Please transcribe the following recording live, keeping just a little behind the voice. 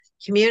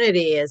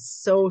community is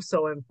so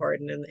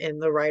important in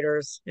the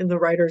writers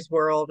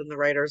world, in the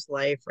writers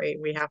life, right?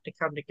 We have to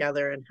come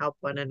together and help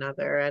one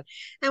another,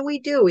 and we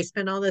do. We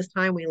spend all this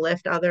time, we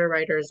lift other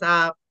writers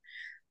up,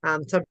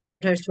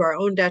 sometimes to our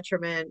own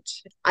detriment.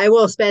 I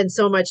will spend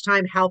so much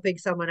time helping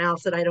someone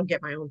else that I don't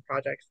get my own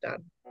projects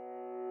done.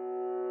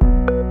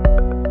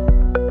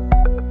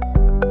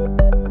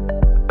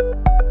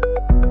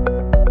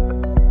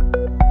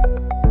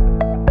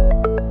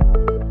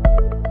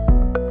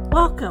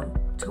 Welcome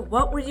to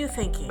What Were You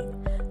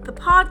Thinking, the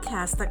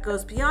podcast that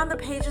goes beyond the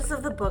pages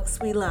of the books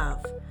we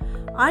love.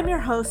 I'm your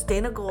host,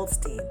 Dana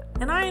Goldstein,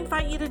 and I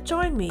invite you to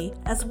join me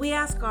as we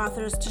ask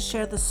authors to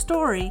share the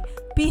story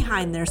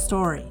behind their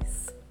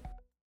stories.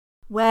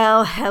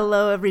 Well,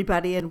 hello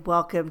everybody, and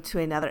welcome to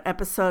another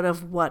episode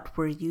of What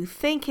Were You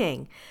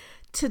Thinking?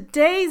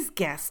 Today's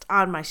guest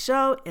on my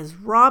show is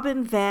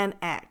Robin Van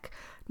Eck.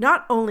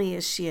 Not only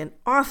is she an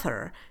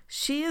author,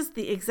 she is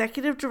the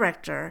executive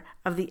director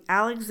of the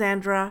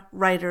Alexandra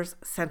Writers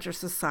Center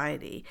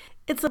Society.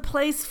 It's a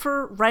place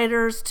for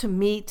writers to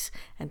meet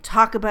and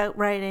talk about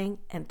writing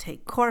and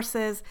take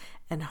courses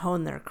and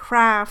hone their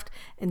craft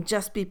and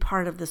just be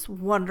part of this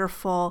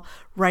wonderful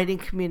writing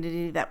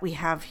community that we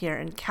have here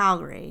in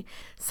Calgary.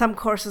 Some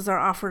courses are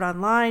offered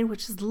online,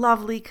 which is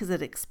lovely because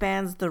it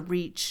expands the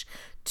reach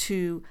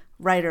to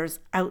writers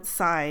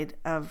outside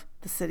of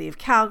the city of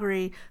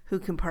Calgary who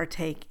can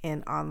partake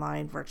in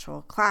online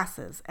virtual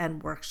classes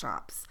and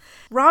workshops.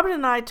 Robin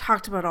and I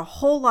talked about a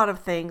whole lot of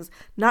things,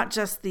 not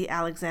just the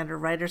Alexandra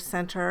Writers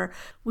Center.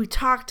 We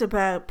talked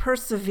about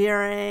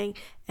persevering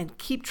and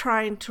keep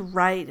trying to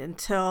write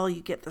until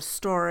you get the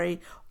story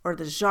or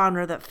the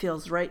genre that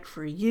feels right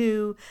for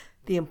you,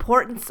 the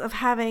importance of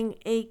having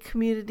a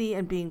community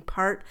and being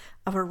part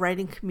of a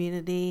writing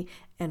community,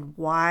 and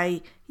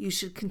why you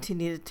should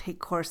continue to take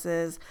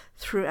courses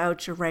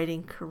throughout your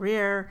writing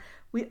career.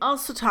 We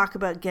also talk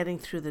about getting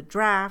through the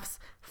drafts,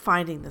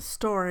 finding the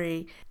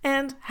story,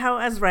 and how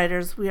as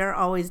writers we are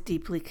always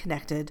deeply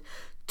connected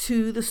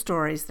to the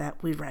stories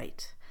that we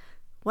write.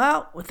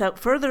 Well, without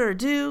further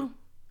ado,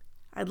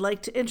 I'd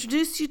like to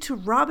introduce you to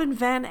Robin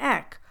Van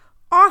Eck,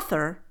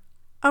 author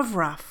of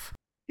Rough.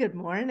 Good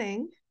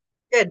morning.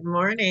 Good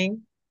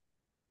morning.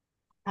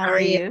 How are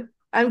you?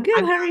 I'm good.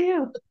 I'm How are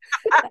you?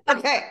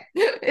 Okay.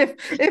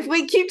 If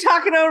we keep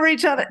talking over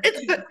each other,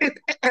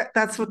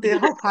 that's what the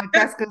whole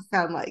podcast going to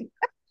sound like.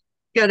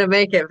 gonna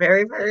make it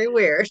very, very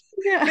weird.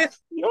 Yeah.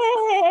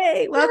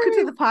 Yay. Welcome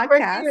to the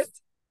podcast.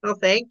 Well,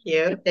 thank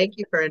you. Thank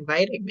you for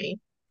inviting me.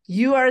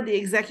 You are the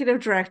executive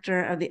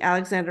director of the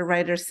Alexandra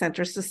Writers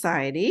Center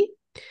Society,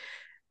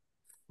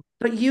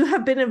 but you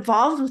have been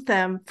involved with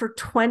them for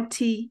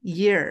 20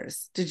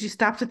 years. Did you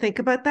stop to think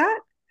about that?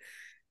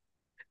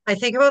 I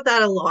think about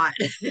that a lot.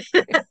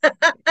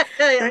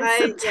 Right,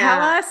 so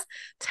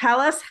tell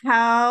us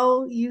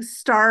how you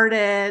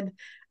started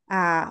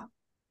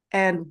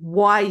and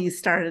why you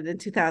started in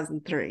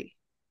 2003.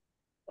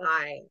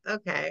 Why?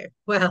 Okay.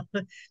 Well,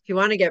 if you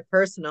want to get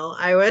personal,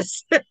 I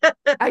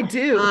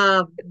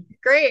do.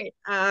 Great.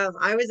 I've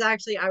always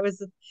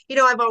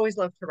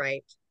loved to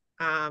write.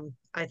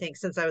 I think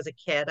since I was a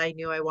kid, I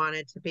knew I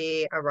wanted to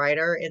be a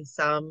writer in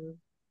some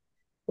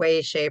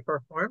way, shape,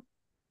 or form.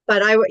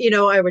 But I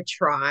would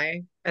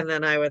try and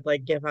then I would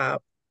like give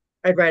up.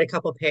 I'd write a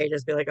couple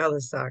pages, be like, oh,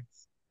 this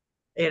sucks.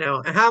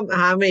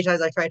 How many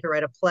times I tried to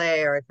write a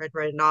play or I tried to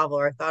write a novel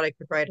or I thought I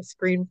could write a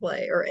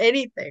screenplay or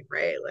anything,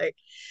 right? Like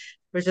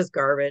it was just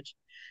garbage.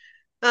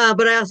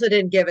 But I also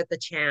didn't give it the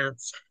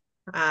chance.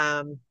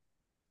 Um,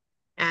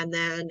 and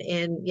then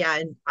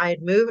I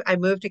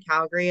moved to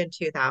Calgary in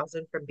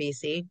 2000 from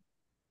BC.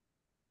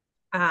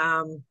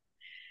 Um,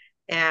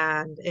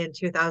 and in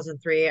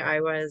 2003, I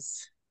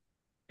was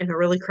in a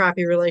really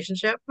crappy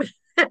relationship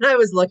and I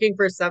was looking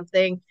for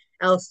something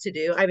else to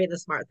do. I mean, the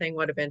smart thing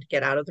would have been to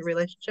get out of the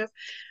relationship,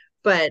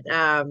 but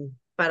I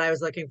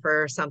was looking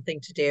for something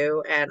to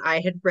do and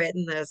I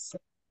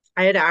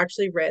had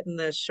actually written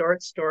this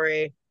short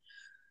story.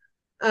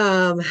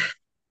 It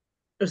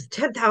was a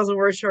 10,000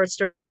 word short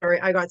story.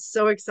 I got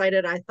so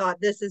excited. I thought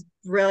this is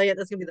brilliant.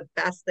 This is gonna be the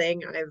best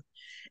thing I've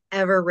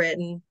ever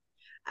written.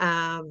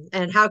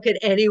 And how could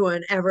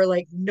anyone ever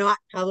like not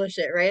publish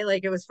it, right?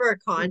 Like it was for a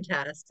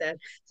contest and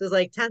so it was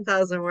like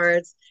 10,000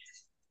 words,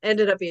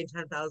 ended up being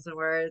 10,000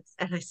 words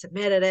and I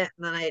submitted it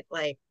and then I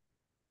like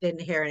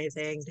didn't hear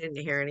anything,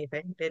 didn't hear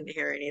anything, didn't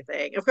hear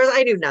anything. Of course,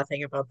 I knew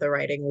nothing about the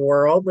writing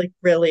world, like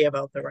really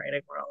about the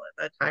writing world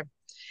at that time.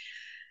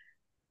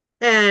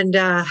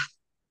 And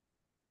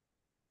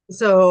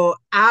so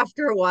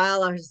after a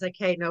while, I was just like,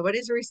 hey,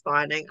 nobody's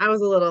responding. I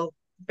was a little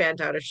bent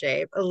out of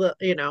shape, a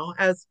little,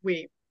 as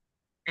we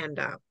end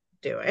up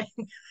doing.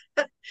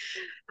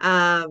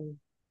 um,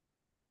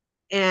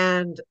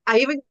 and I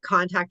even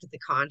contacted the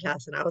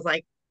contest and I was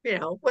like,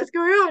 what's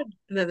going on?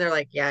 And then they're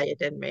like, yeah, you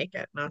didn't make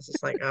it. And I was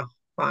just like, oh,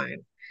 fine.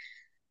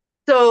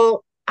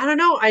 So I don't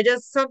know. I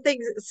just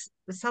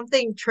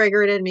something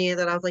triggered in me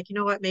that I was like, you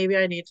know what? Maybe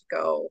I need to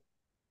go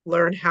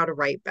learn how to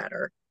write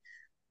better.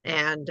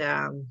 And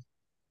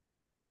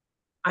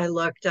I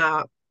looked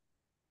up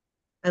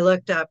I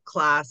looked up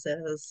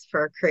classes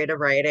for creative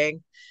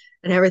writing,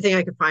 and everything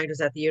I could find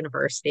was at the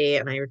university.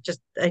 And I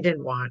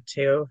didn't want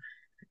to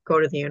go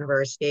to the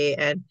university.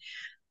 And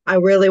I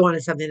really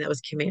wanted something that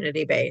was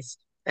community based.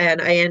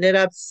 And I ended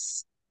up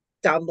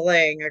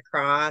stumbling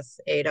across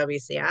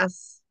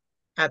AWCS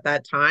at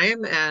that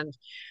time. And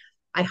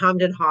I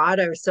hummed and hawed.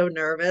 I was so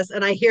nervous.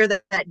 And I hear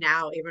that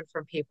now, even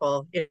from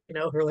people, who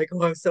are like,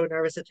 oh, I'm so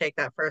nervous to take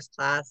that first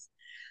class.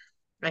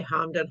 I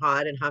hummed and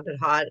hawed and hummed and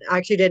hawed. I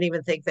actually didn't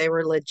even think they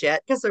were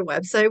legit because their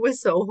website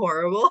was so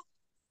horrible.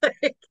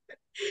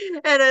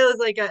 And I was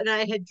like, and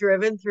I had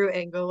driven through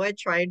Englewood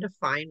trying to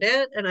find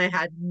it, and I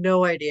had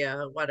no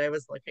idea what I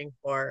was looking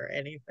for or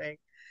anything.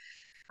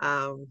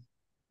 Um,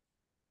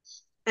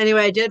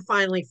 anyway, I did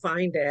finally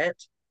find it,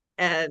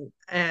 and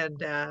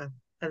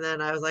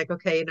then I was like,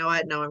 okay, you know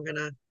what? No, I'm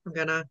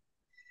gonna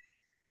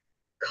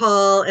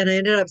call, and I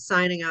ended up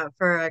signing up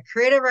for a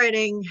creative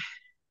writing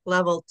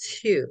level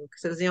 2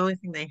 because it was the only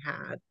thing they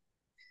had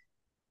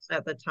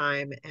at the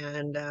time.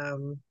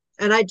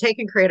 And I'd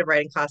taken creative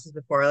writing classes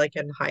before, like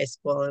in high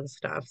school and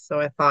stuff.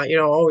 So I thought,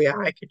 oh yeah,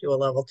 I could do a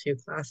level 2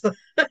 class.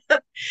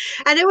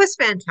 And it was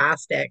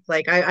fantastic.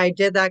 Like I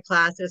did that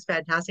class, it was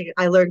fantastic.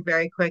 I learned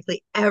very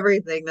quickly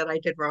everything that I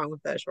did wrong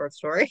with that short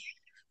story.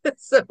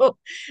 So,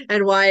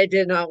 and why I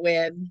did not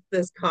win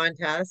this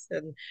contest.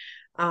 And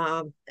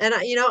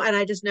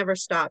I just never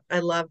stopped. I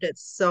loved it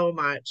so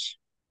much.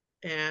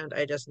 And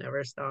I just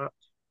never stopped.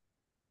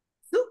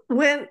 So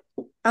when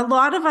a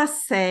lot of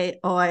us say,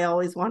 "Oh, I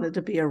always wanted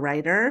to be a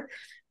writer,"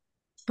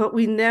 but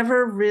we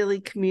never really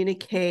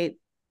communicate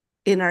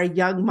in our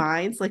young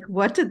minds, like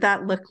what did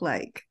that look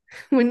like?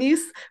 When you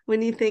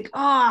think,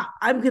 "Oh,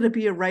 I'm going to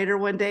be a writer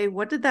one day,"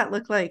 what did that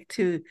look like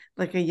to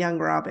like a young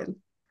Robin?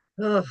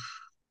 Oh,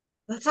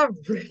 that's a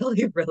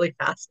really, really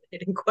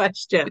fascinating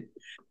question.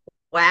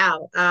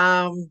 Wow.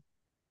 I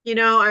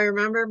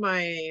remember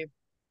my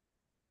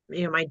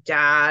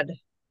dad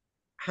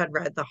had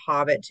read The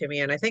Hobbit to me,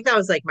 and I think that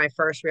was like my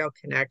first real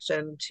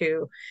connection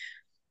to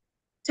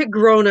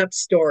grown-up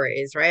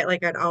stories, right?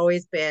 Like I'd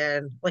always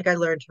been like I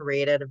learned to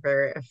read at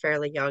a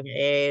fairly young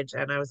age,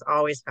 and I was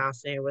always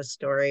fascinated with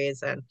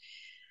stories. And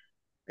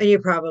you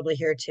probably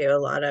hear too a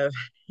lot of,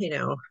 you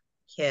know,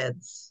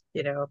 kids,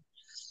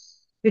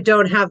 who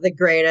don't have the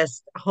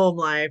greatest home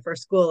life or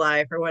school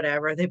life or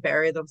whatever, they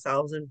bury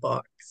themselves in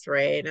books,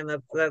 right? And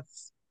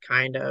that's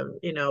kind of,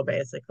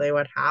 basically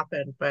what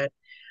happened. But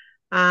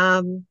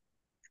um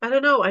I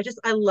don't know.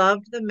 I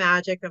loved the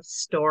magic of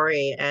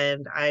story.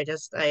 And and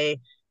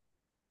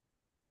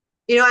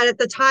at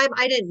the time,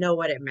 I didn't know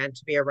what it meant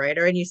to be a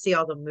writer. And you see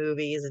all the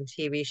movies and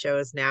TV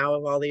shows now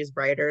of all these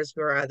writers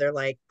who are either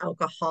like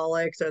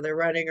alcoholics or they're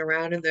running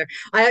around in their.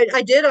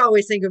 I did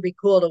always think it would be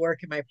cool to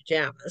work in my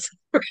pajamas,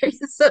 right?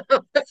 So,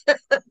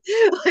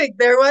 like,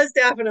 there was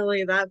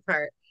definitely that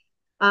part.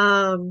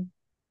 Um,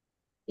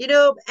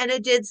 and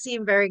it did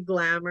seem very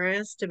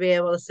glamorous to be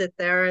able to sit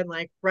there and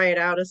like write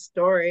out a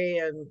story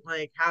and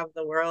like have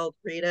the world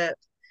read it.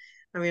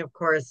 I mean, of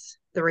course,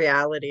 the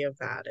reality of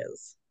that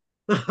is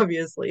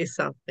obviously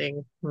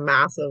something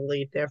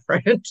massively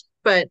different,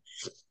 but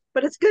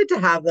it's good to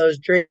have those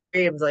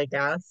dreams, I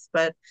guess.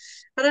 But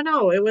I don't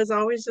know, it was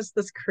always just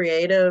this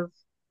creative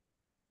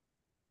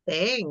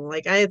thing.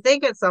 Like I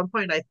think at some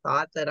point I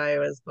thought that I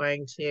was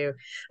going to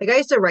like I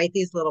used to write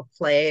these little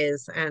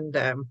plays and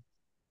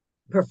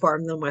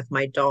perform them with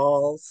my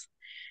dolls.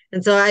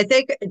 And so I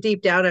think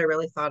deep down I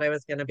really thought I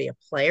was going to be a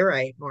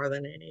playwright more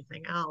than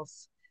anything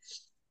else.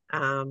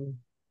 Um,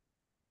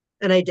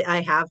 and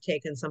I have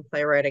taken some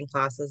playwriting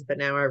classes, but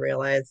now I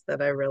realize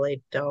that I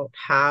really don't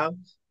have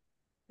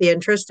the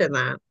interest in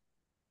that.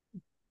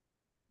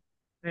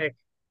 Like,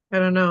 I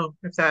don't know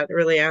if that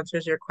really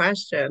answers your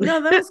question.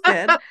 No, that was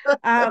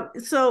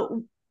good.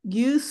 So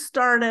you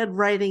started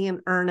writing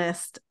in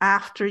earnest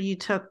after you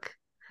took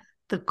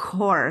the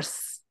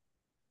course.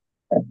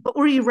 What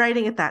were you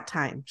writing at that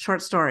time?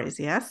 Short stories,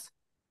 yes?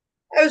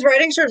 I was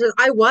writing short stories.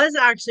 I was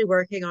actually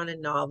working on a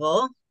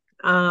novel.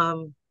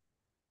 Um,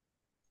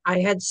 I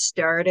had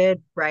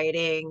started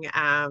writing.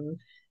 I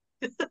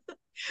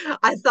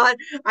thought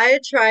I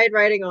had tried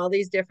writing all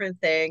these different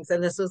things,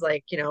 and this was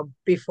like,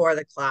 before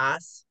the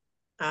class.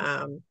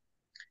 Um,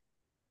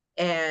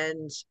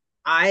 and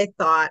I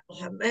thought,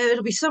 "Oh, man,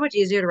 it'll be so much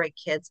easier to write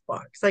kids'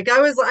 books." Like I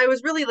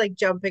was really like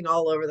jumping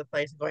all over the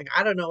place and going,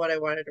 I don't know what I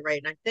wanted to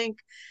write. And I think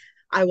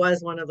I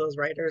was one of those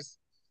writers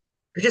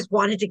who just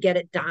wanted to get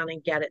it done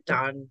and get it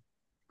done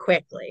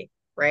quickly,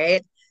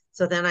 right?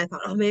 So then I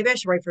thought, oh, maybe I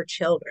should write for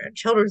children.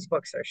 Children's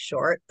books are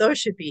short; those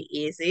should be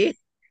easy.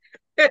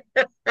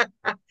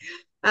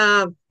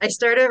 I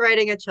started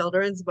writing a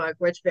children's book,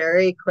 which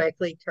very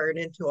quickly turned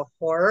into a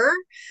horror,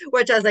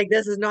 which I was like,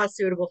 this is not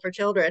suitable for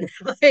children.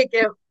 Like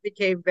it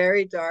became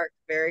very dark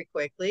very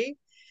quickly.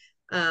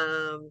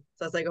 So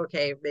I was like,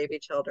 okay, maybe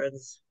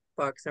children's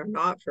books are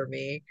not for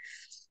me.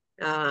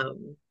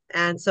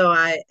 And so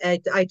I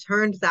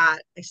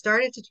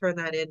started to turn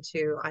that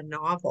into a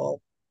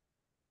novel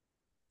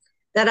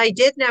that I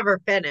did never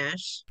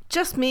finish.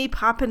 Just me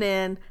popping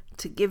in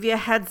to give you a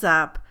heads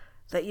up.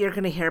 that you're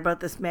going to hear about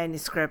this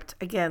manuscript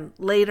again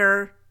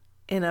later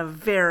in a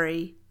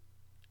very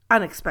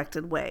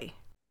unexpected way.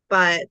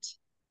 But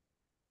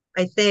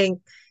I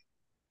think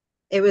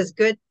it was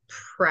good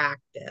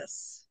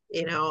practice.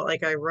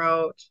 Like I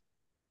wrote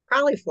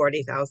probably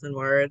 40,000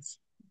 words.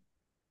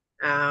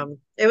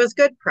 It was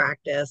good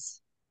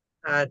practice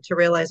to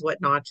realize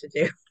what not to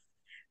do.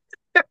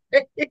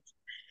 Right?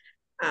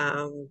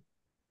 Um,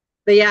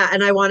 but yeah,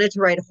 and I wanted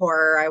to write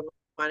horror. I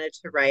wanted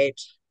to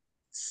write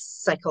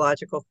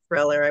psychological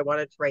thriller. I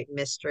wanted to write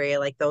mystery.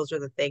 Like those are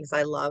the things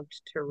I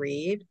loved to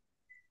read.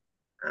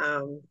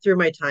 Through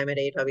my time at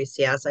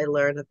AWCS, I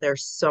learned that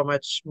there's so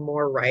much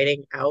more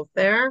writing out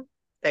there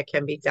that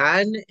can be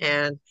done,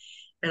 and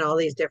all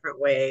these different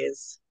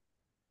ways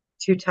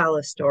to tell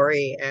a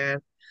story.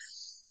 And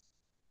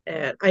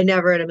I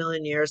never in a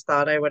million years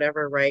thought I would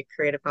ever write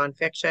creative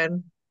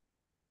nonfiction,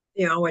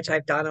 which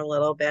I've done a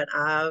little bit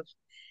of.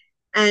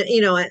 And,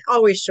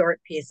 always short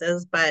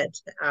pieces, but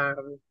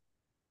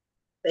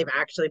they've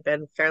actually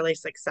been fairly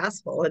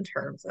successful in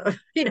terms of,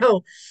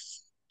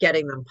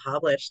 getting them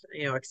published,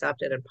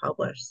 accepted and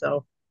published.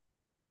 So,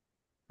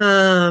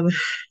 um,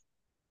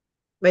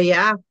 but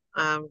yeah,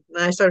 then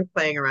I started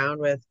playing around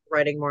with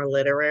writing more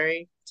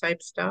literary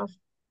type stuff.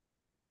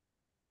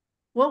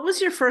 What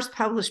was your first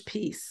published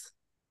piece?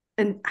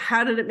 And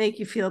how did it make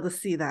you feel to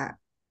see that?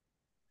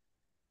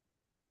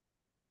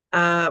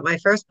 My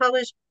first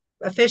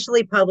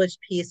officially published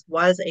piece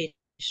was a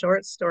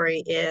short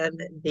story in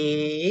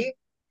the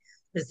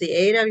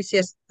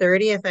AWCS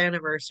 30th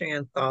anniversary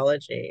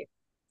anthology.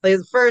 Like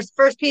the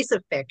first piece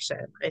of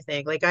fiction, I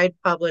think. Like I'd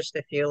published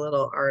a few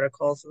little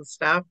articles and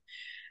stuff,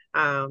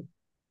 um,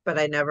 but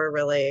I never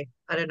really,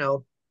 I don't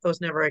know,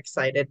 those never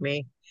excited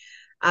me.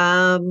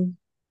 Um,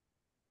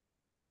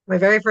 my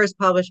very first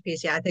published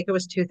piece, yeah, I think it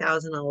was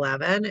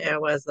 2011. It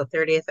was the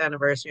 30th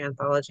anniversary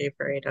anthology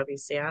for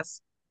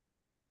AWCS.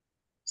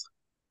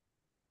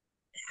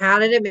 How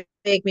did it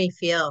make me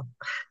feel?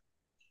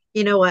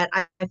 You know what?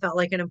 I felt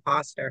like an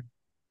imposter.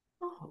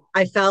 Oh.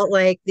 I felt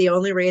like the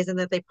only reason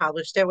that they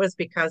published it was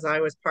because I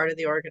was part of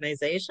the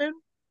organization.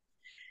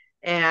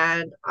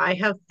 And I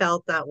have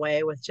felt that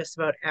way with just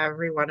about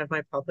every one of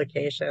my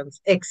publications,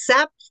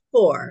 except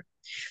for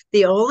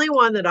the only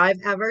one that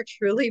I've ever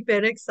truly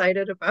been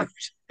excited about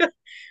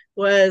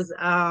was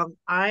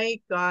I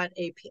got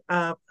a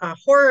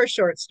horror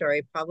short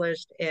story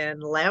published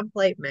in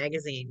Lamplight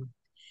magazine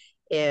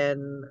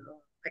in,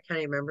 I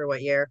can't even remember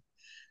what year.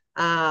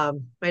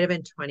 Might have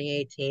been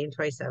 2018,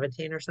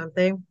 2017 or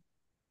something.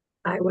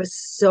 I was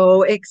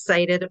so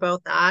excited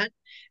about that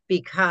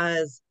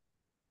because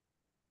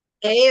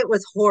it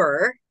was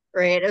horror,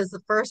 right? It was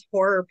the first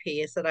horror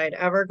piece that I'd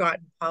ever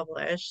gotten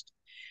published.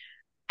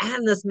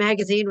 And this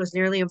magazine was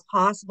nearly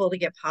impossible to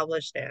get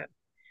published in.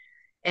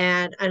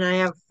 And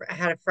I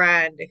had a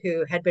friend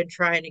who had been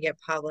trying to get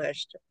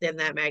published in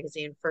that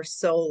magazine for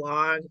so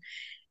long.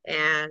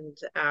 And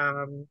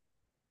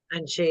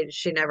she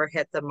never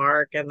hit the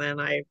mark. And then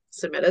I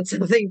submitted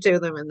something to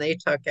them and they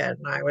took it.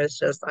 And I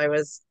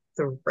was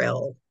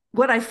thrilled.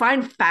 What I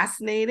find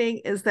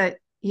fascinating is that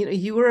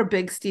you were a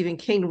big Stephen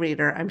King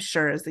reader, I'm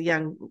sure, as a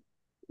young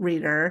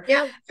reader.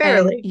 Yeah, And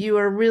fairly. you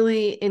were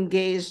really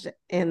engaged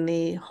in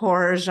the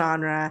horror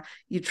genre.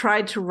 You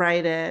tried to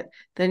write it,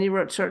 then you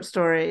wrote short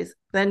stories,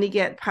 then you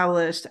get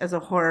published as a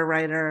horror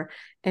writer.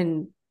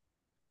 And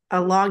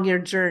along your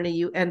journey,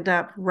 you end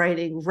up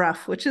writing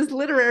Rough, which is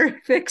literary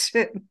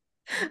fiction.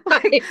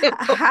 Like,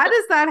 how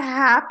does that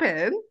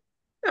happen?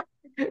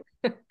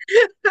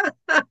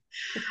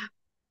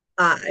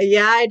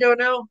 Yeah, I don't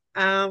know.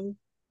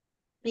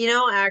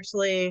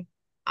 Actually,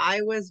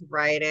 I was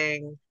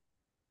writing.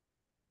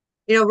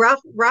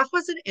 Rough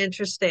was an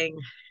interesting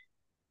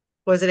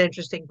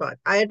book.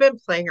 I had been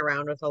playing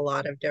around with a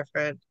lot of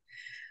different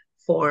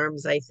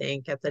forms, I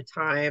think, at the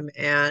time,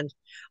 and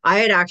I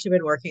had actually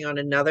been working on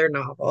another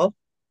novel.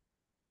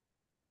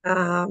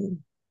 That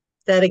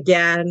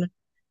again,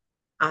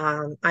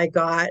 I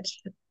got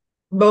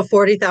about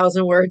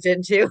 40,000 words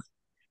into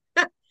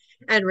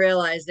and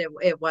realized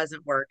it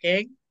wasn't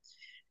working.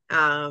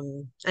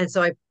 And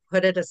so I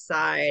put it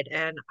aside,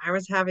 and I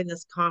was having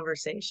this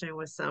conversation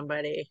with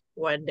somebody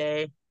one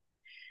day.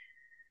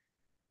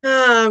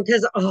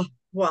 Because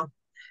well,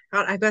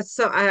 God,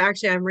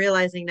 I'm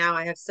realizing now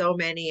I have so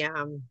many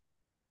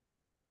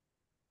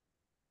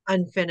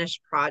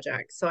unfinished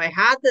projects. So I'd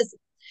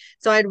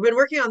been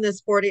working on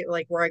this 40,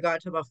 like where I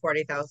got to about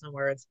 40,000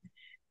 words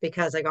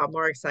because I got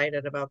more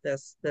excited about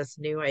this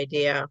new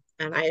idea.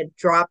 And I had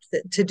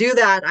to do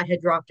that, I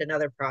had dropped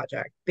another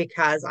project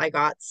because I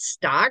got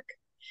stuck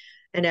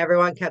and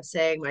everyone kept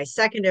saying my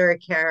secondary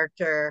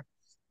character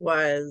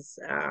was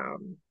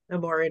a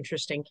more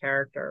interesting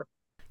character.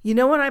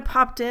 When I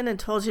popped in and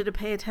told you to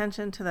pay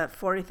attention to that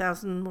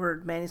 40,000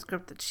 word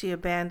manuscript that she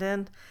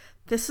abandoned,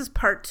 this is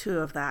part 2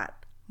 of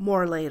that.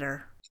 More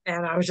later.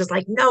 And I was just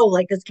like, no,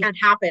 like this can't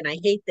happen. I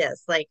hate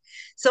this. Like,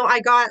 so I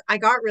got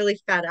really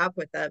fed up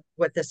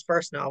with this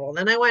first novel. And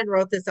then I went and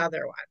wrote this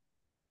other one,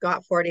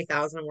 got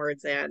 40,000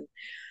 words in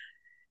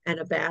and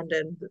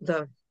abandoned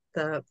the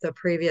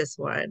previous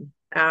one.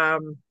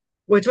 um,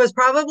 which was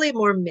probably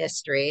more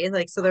mystery.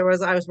 Like, so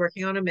I was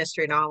working on a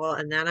mystery novel,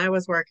 and then I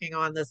was working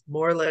on this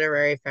more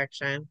literary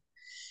fiction,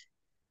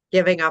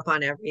 giving up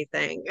on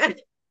everything.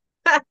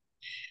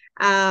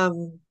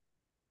 Um,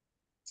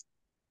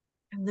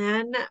 and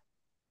then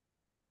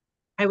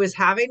I was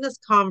having this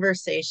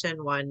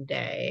conversation one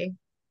day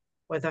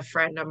with a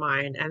friend of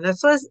mine, and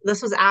this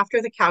was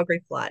after the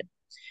Calgary flood.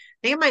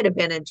 I think it might have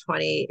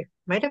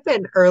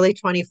been early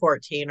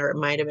 2014, or it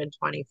might have been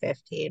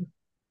 2015.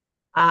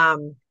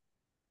 Um,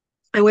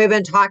 and we've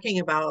been talking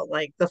about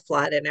like the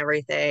flood and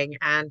everything,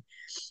 and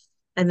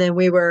then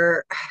we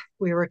were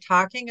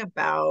talking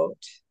about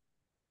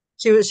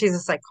she's a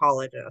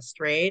psychologist,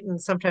 right?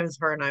 And sometimes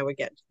her and I would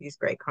get into these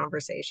great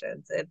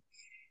conversations,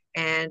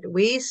 and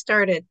we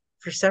started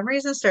for some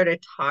reason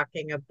started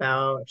talking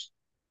about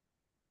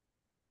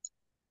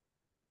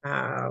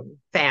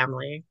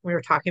family. We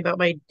were talking about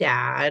my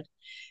dad.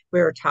 We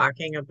were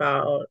talking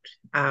about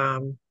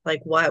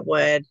like what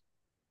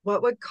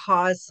would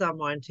cause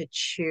someone to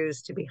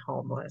choose to be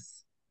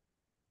homeless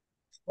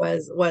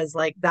was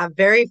like that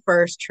very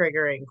first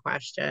triggering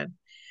question.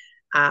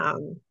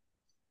 Um,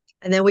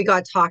 and then we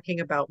got talking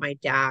about my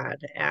dad,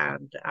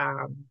 and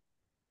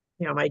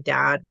my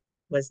dad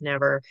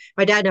never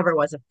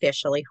was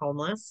officially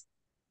homeless,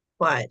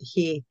 but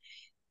he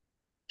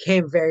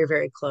came very,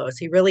 very close.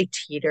 He really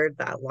teetered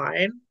that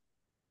line.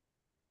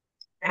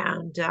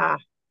 And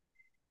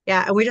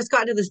yeah, and we just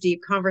got into this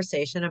deep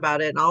conversation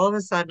about it. And all of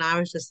a sudden I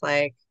was just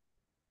like,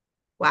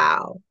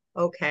 wow,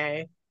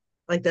 okay.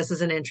 Like this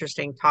is an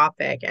interesting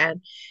topic.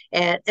 And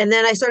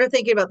then I started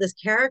thinking about this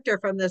character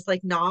from this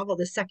like novel,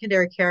 the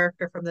secondary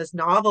character from this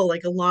novel,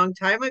 like a long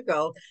time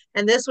ago.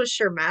 And this was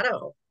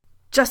Shermeadow.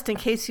 Just in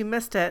case you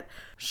missed it,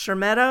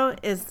 Shermeadow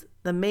is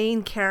the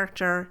main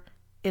character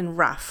in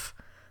Rough,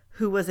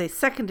 who was a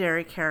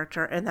secondary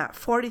character in that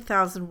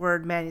 40,000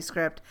 word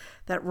manuscript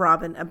that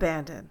Robin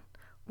abandoned.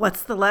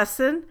 What's the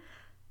lesson?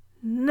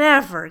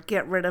 Never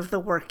get rid of the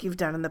work you've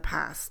done in the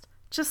past.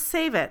 Just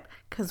save it,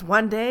 because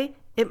one day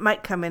it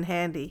might come in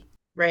handy.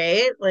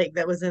 Right? Like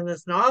that was in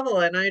this novel.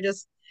 And I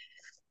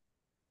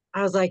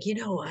was like, you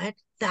know what?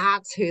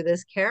 That's who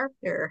this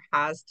character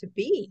has to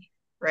be.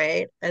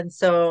 Right. And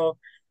so,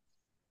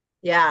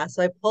 yeah,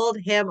 so I pulled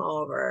him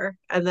over.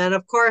 And then,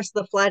 of course,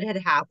 the flood had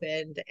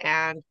happened.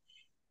 And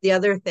the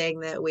other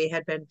thing that we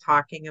had been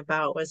talking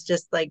about was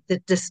just like the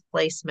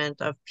displacement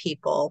of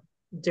people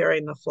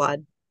during the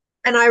flood.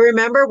 And I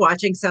remember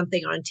watching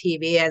something on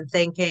TV and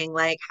thinking,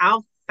 like,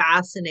 how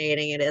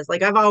fascinating it is.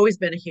 Like, I've always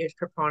been a huge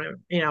proponent,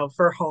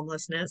 for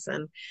homelessness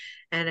and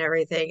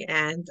everything.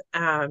 And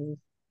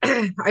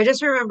I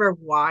just remember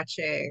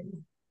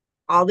watching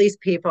all these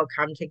people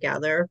come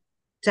together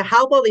to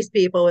help all these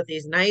people with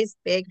these nice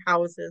big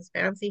houses,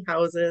 fancy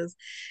houses,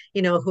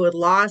 who had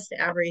lost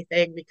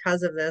everything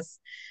because of this,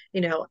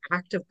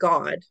 act of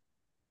God.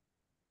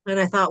 And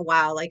I thought,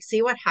 wow, like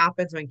see what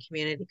happens when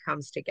community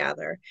comes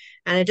together.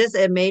 And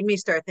it made me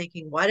start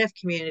thinking, what if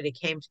community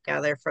came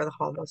together for the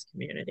homeless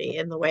community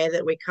in the way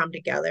that we come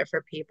together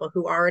for people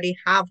who already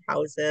have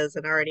houses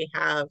and already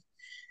have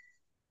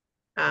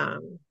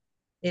um,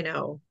 you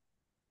know,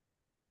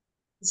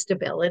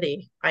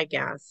 stability, I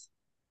guess,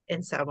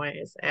 in some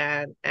ways.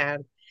 And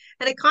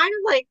it kind of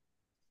like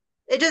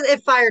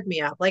it fired me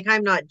up. Like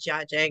I'm not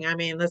judging. I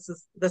mean, this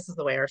is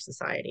the way our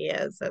society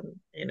is, and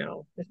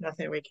there's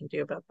nothing we can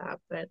do about that.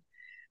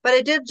 But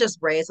it did just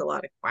raise a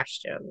lot of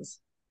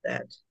questions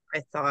that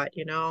I thought,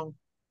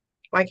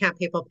 why can't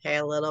people pay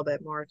a little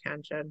bit more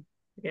attention,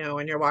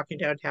 when you're walking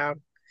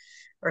downtown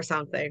or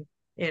something,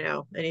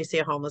 and you see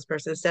a homeless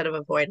person instead of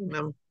avoiding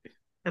them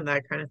and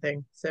that kind of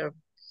thing. So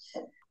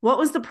What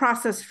was the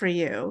process for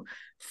you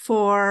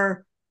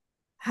for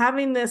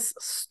having this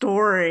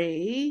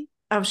story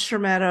of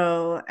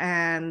Shermeadow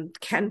and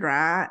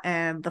Kendra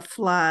and the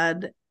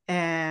flood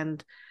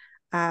and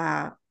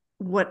uh,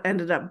 what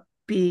ended up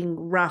being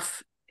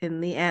rough in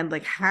the end?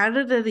 Like, how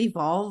did it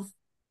evolve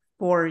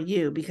for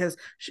you? Because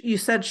you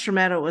said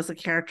Shermeadow was a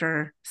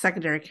character,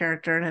 secondary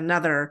character in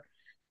another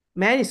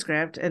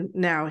manuscript, and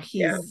now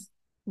yeah, he's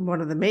one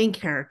of the main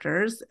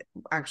characters,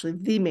 actually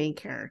the main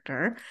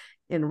character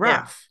in yeah,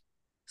 Rough.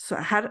 So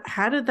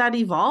how did that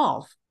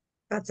evolve?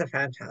 that's a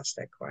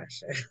fantastic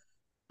question.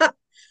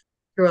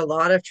 Through a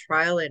lot of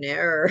trial and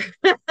error,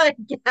 I I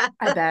guess,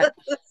 bet.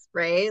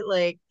 right?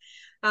 Like,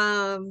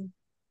 um,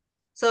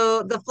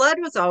 so the flood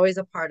was always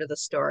a part of the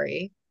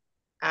story.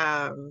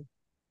 Um,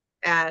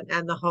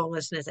 and the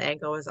homelessness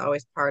angle was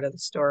always part of the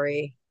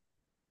story.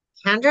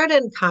 Kendra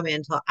didn't come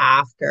in till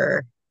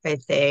after, I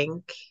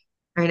think.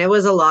 I mean, it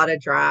was a lot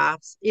of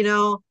drafts,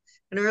 and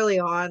early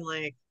on,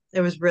 like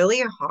it was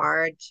really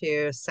hard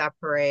to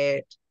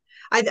separate.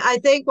 I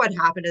think what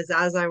happened is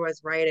as I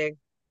was writing,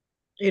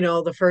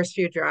 the first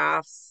few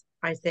drafts,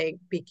 I think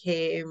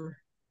became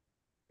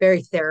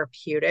very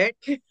therapeutic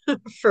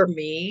for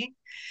me.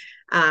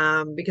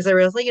 Because I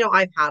realized, like,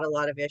 I've had a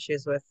lot of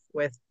issues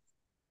with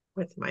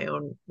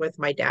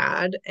my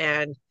dad,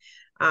 and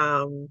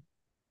and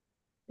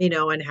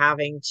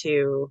having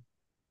to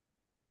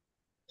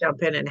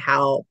jump in and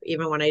help,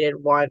 even when I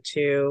didn't want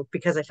to,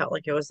 because I felt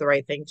like it was the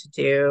right thing to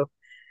do.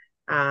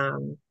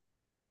 Um,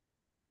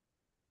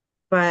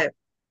 but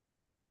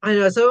I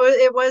know, so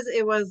it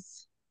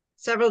was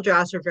several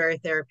drafts were very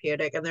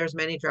therapeutic, and there's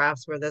many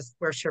drafts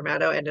where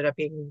Shermetto ended up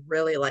being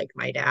really like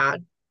my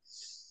dad.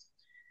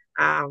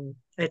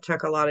 It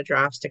took a lot of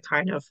drafts to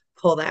kind of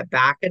pull that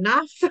back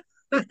enough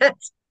that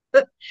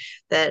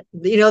that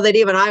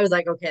even I was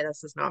like, okay,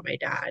 this is not my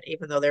dad,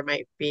 even though there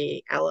might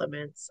be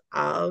elements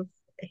of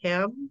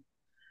him.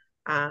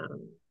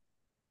 Um,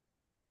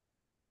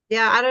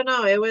 yeah, I don't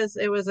know. It was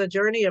a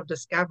journey of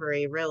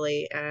discovery,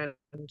 really, and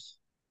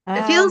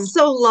it feels Um,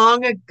 so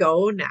long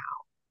ago now,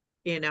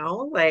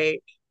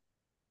 like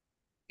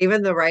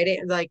even the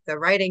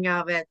writing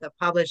of it, the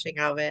publishing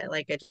of it,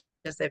 like it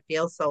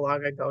feels so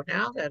long ago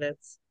now that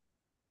it's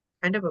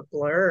kind of a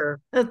blur.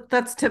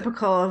 that's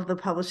typical of the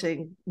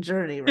publishing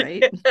journey,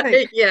 right?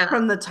 Like Yeah,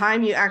 from the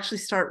time you actually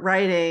start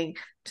writing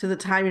to the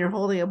time you're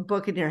holding a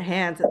book in your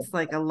hands, it's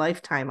like a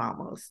lifetime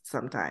almost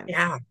sometimes,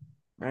 yeah,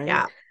 right?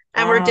 yeah.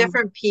 And we're Um,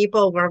 different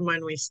people from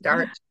when we yeah,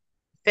 start to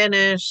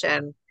finish,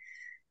 and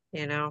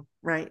you know,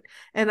 right.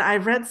 And I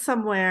read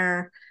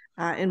somewhere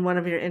in one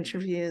of your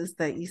interviews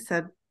that you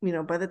said,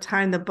 by the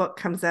time the book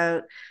comes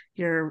out,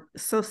 you're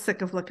so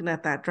sick of looking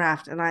at that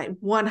draft. And I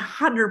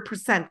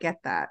 100% get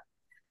that.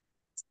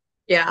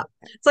 yeah.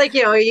 It's like,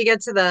 you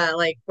get to the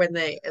like when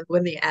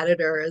the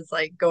editor is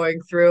like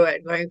going through it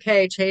and going,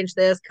 okay, change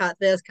this, cut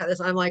this, cut this.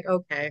 I'm like,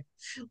 okay.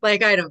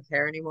 Like I don't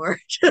care anymore.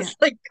 Yeah.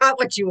 Just like cut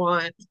what you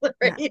want.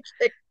 Yeah. Right?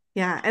 Like,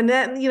 Yeah. And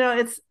then,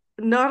 it's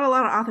not a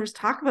lot of authors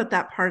talk about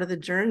that part of the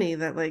journey,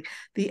 that like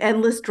the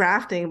endless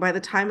drafting. By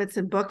the time it's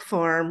in book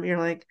form, you're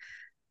like,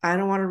 I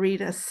don't want to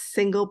read a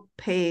single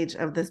page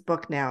of this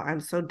book now. I'm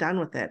so done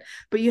with it.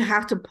 But you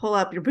have to pull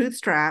up your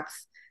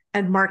bootstraps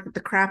and market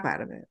the crap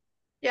out of it.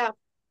 yeah.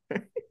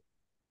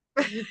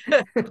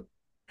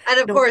 And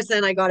of No, course,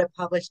 then I got it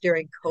published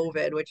during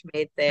COVID, which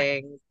made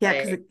things yeah,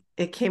 because like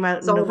it came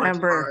out in so much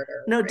November,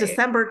 harder, no, right?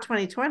 December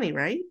 2020,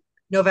 right?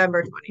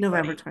 November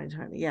November 2020.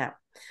 2020. Yeah.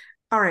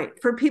 All right.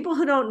 For people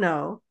who don't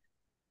know,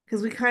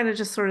 because we kind of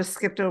just sort of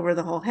skipped over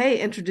the whole, hey,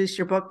 introduce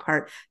your book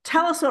part.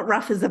 Tell us what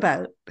Rough is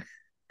about.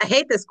 I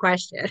hate this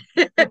question.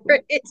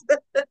 Right?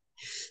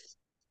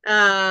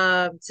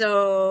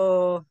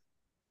 So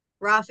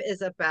Rough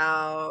is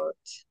about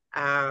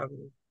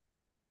um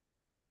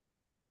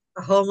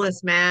a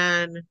homeless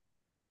man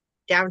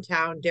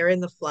downtown during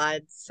the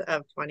floods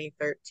of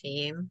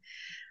 2013.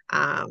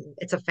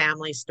 It's a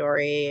family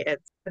story.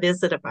 What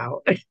is it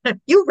about?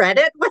 You read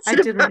it? What's I it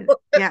did read it.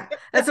 about? Yeah,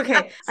 that's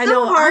okay. I So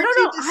know. I hard don't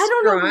to know. I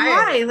don't know describe,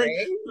 why. Like,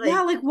 right?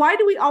 yeah, like why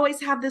do we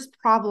always have this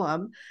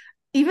problem?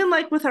 Even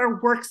like with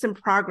our works in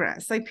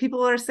progress, like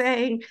people are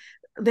saying,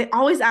 they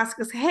always ask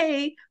us,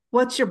 "Hey,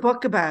 what's your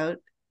book about?"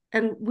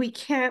 And we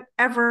can't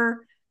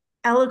ever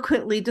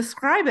eloquently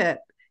describe it.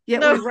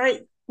 Yet No.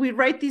 we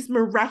write these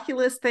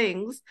miraculous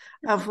things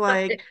of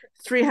like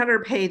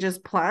 300 pages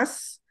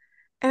plus,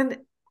 and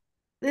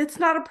it's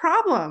not a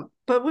problem.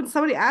 But when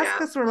somebody asks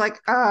Yeah. us, we're like,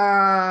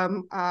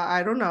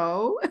 I don't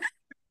know.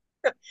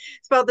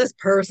 It's about this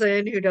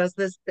person who does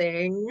this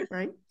thing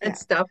Right? and Yeah.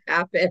 stuff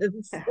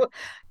happens. Yeah.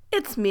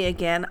 It's me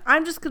again.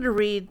 I'm just going to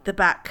read the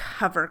back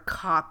cover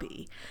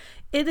copy.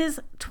 It is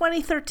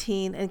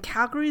 2013 and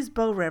Calgary's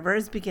Bow River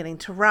is beginning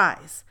to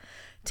rise.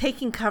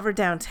 Taking cover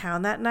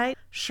downtown that night,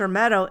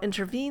 Shermetto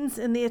intervenes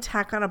in the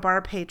attack on a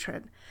bar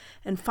patron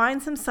and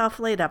finds himself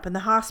laid up in the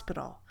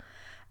hospital.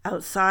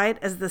 Outside,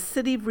 as the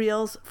city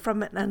reels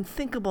from an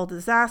unthinkable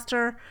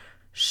disaster,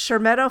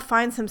 Shermetto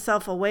finds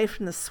himself away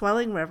from the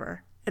swelling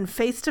river and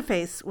face to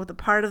face with a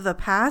part of the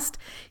past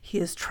he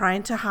is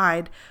trying to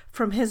hide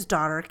from his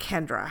daughter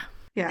Kendra.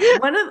 Yeah,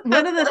 one of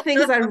the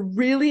things I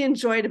really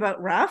enjoyed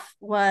about Rough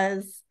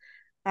was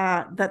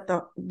that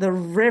the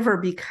river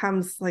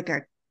becomes like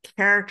a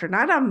character,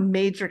 not a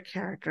major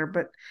character,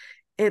 but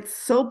it's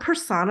so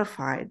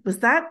personified. Was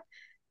that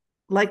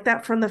like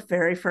that from the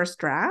very first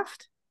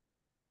draft?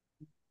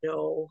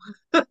 No.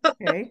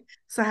 Okay,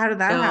 so how did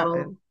that No.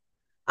 happen?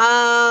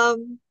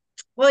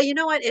 Well, you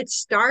know what? It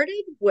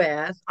started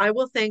with, I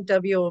will thank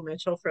W.O.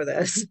 Mitchell for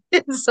this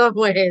in some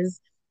ways.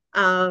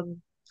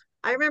 Um,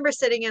 I remember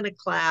sitting in a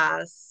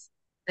class,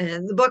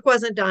 and the book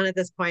wasn't done at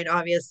this point,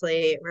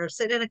 obviously. We were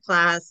sitting in a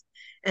class,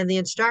 and the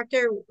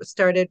instructor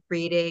started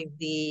reading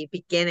the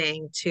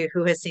beginning to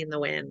Who Has Seen the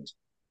Wind.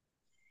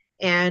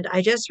 And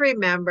I just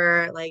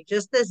remember like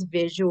just this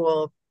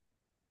visual,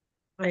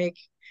 like,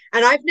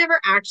 and I've never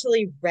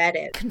actually read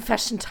it.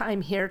 Confession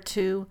time here,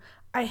 too.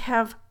 I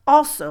have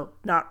also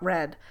not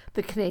read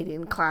the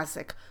Canadian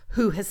classic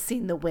Who Has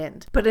Seen the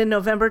Wind. But in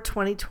November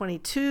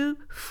 2022,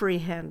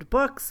 Freehand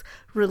Books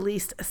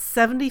released a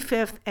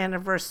 75th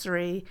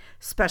anniversary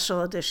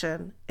special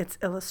edition. It's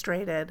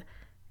illustrated,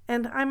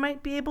 and I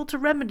might be able to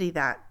remedy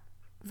that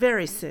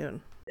very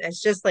soon.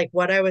 It's just like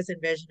what I was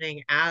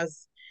envisioning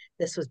as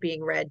this was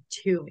being read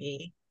to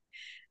me.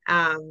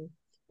 Um,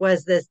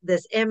 was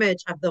this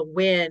image of the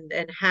wind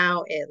and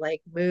how it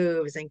like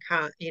moves and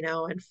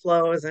and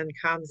flows and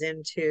comes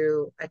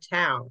into a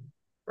town,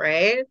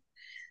 right?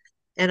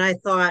 And I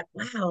thought,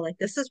 wow, like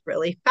this is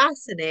really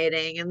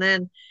fascinating. And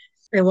then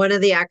in one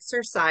of the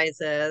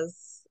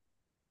exercises,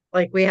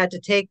 like we had to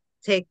take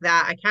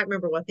that. I can't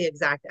remember what the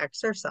exact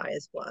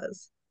exercise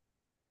was,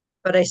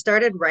 but I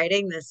started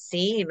writing this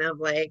scene of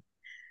like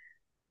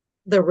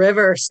the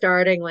river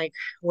starting like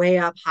way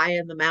up high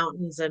in the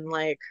mountains and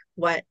like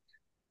what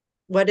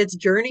its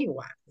journey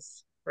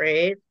was,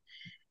 right?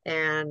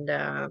 And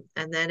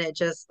then it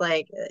just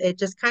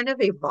kind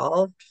of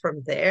evolved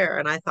from there.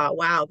 And I thought,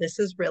 wow, this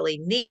is really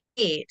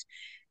neat.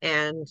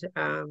 And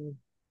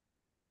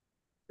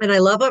and I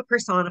love what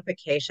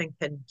personification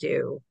can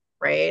do,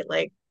 right?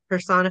 Like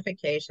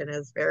personification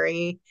is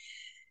very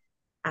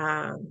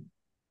um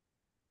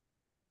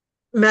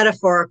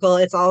metaphorical.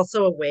 It's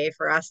also a way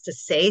for us to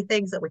say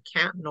things that we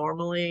can't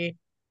normally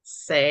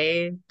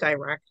say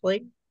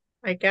directly,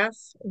 I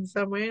guess, in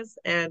some ways.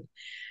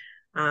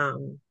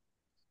 Um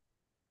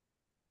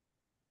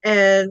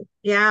and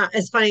yeah,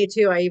 it's funny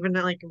too. I even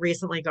like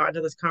recently got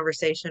into this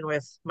conversation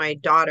with my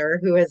daughter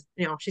who is,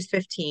 she's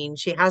 15.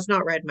 She has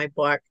not read my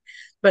book,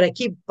 but I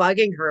keep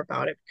bugging her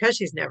about it because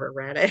she's never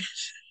read it.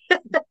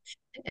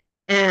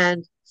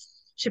 And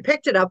she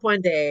picked it up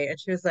one day and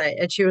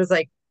she was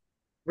like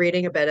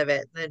reading a bit of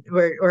it, and then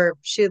or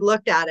she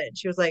looked at it and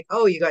she was like,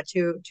 "Oh, you got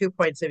two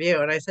points of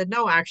view." And I said,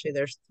 "No, actually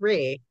there's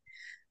three."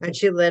 And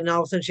she then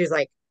all of a sudden she's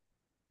like,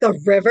 "The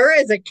river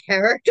is a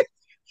character."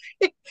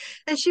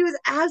 And she was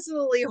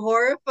absolutely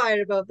horrified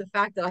about the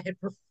fact that I had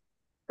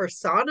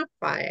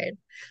personified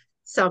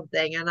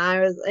something, and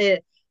I was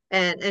it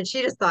and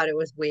she just thought it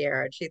was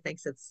weird. She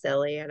thinks it's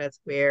silly and it's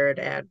weird,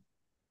 and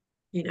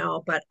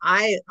but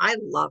I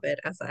love it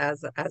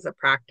as a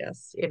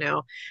practice.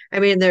 I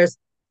mean,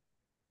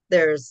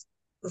 there's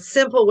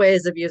simple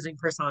ways of using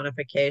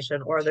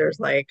personification, or there's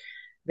like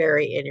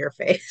very in your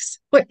face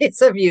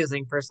ways of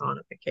using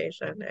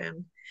personification.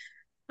 And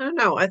I don't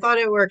know, I thought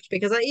it worked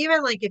because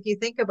even like if you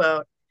think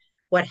about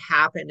what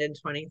happened in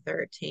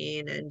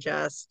 2013 and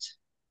just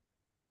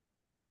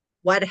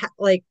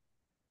like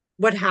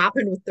what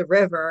happened with the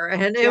river,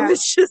 and it Yeah.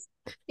 was just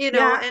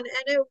Yeah. and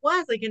it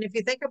was like, and if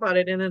you think about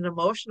it in an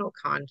emotional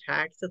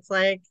context, it's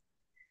like,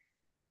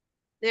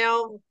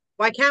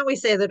 why can't we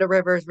say that a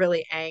river is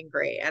really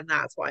angry and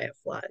that's why it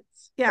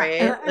floods, Yeah,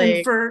 right? and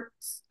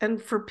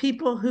Like, for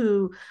people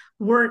who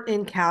weren't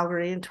in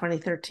Calgary in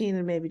 2013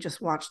 and maybe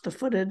just watched the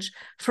footage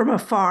from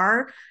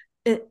afar,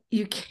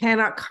 you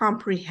cannot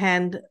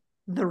comprehend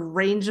the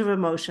range of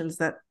emotions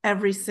that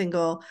every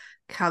single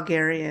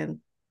Calgarian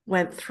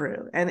went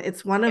through. And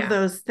it's one of yeah,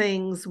 those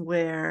things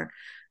where,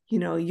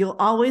 you'll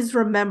always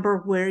remember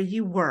where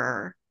you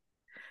were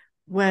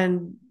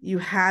when you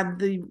had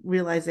the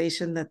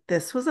realization that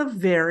this was a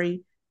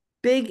very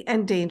big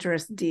and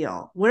dangerous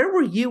deal. Where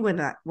were you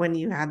when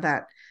you had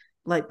that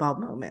light bulb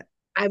moment?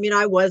 I mean,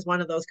 I was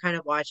one of those kind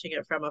of watching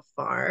it from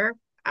afar.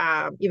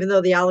 Even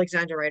though the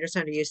Alexander Writer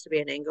Center used to be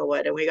in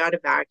Inglewood, and we got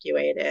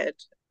evacuated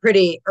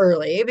pretty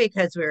early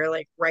because we were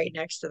like right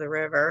next to the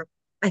river.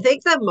 I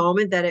think the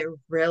moment that it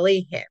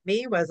really hit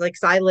me was like,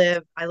 'cause I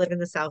live in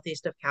the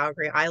southeast of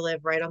Calgary. I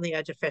live right on the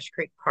edge of Fish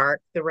Creek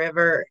Park. The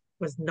river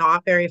was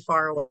not very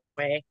far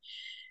away,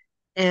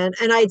 and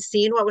I'd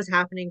seen what was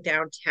happening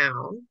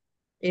downtown,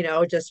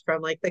 just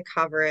from like the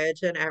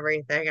coverage and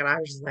everything, and I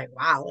was just like,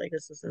 wow, like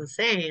this is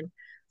insane.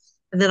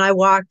 And then I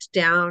walked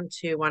down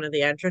to one of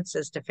the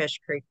entrances to Fish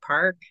Creek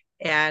Park,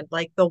 and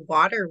like the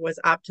water was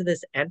up to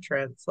this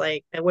entrance,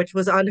 like, which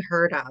was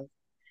unheard of.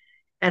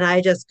 And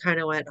I just kind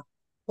of went,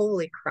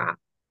 holy crap,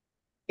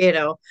 you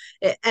know.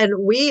 And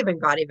we even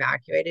got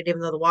evacuated,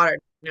 even though the water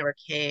never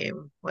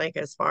came like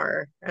as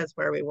far as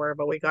where we were,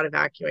 but we got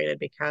evacuated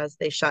because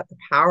they shut the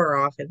power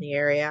off in the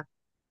area.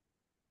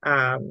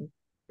 Um,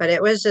 but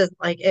it was just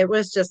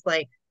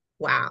like,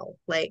 wow,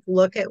 like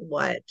look at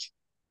what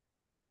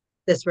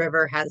this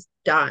river has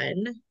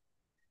done.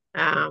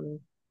 um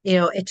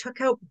it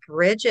took out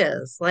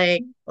bridges,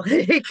 like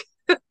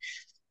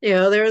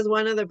there was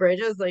one of the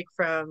bridges like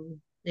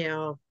from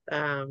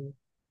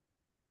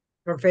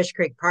Fish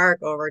Creek Park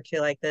over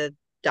to like the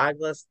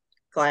Douglas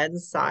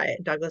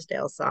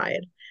Douglasdale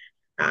side.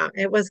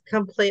 It was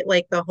complete,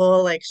 like the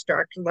whole like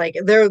structure, like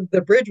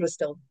the bridge was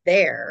still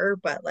there,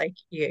 but like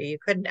you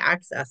couldn't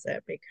access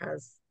it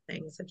because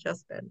things had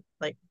just been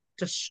like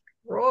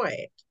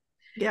destroyed.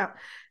 Yeah.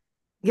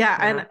 Yeah,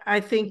 Yeah. and I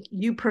think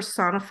you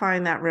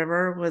personifying that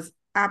river was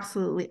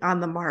absolutely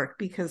on the mark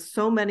because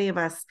so many of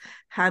us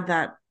had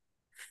that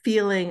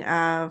feeling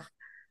of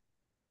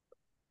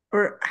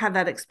or had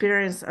that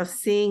experience of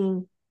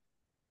seeing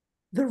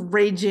the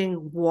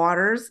raging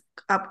waters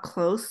up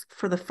close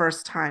for the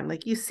first time.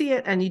 Like you see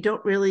it and you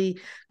don't really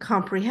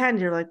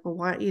comprehend. You're like, well,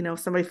 why, if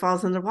somebody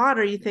falls in the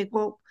water, you think,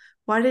 well,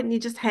 why didn't you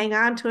just hang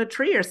on to a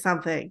tree or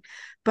something?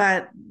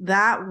 But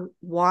that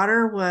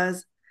water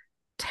was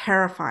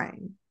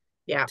terrifying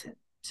Yeah.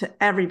 to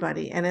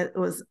everybody. And it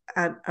was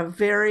a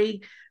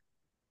very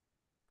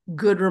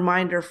good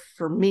reminder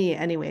for me,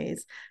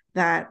 anyways,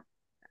 that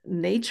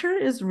nature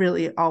is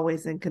really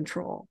always in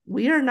control.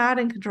 We are not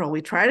in control.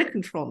 We try to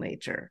control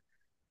nature,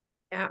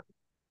 Yeah.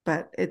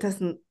 but it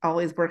doesn't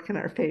always work in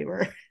our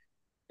favor.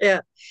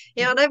 Yeah.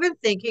 Yeah. And I've been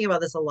thinking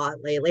about this a lot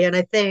lately. And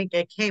I think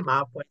it came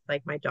up with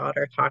like my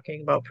daughter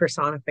talking about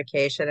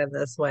personification in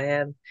this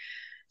way. And,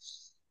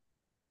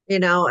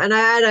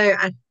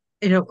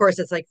 of course,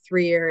 it's like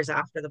 3 years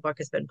after the book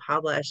has been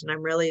published. And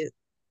I'm really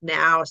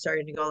now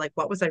starting to go, like,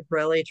 what was I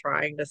really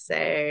trying to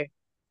say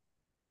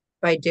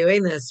by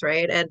doing this?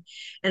 Right. And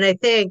I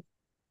think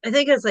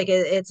it's like,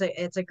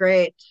 it's a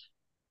great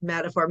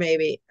metaphor,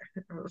 maybe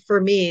for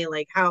me,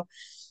 like how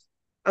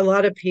a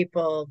lot of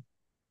people,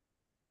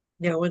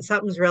 when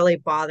something's really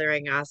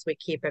bothering us, we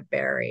keep it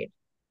buried,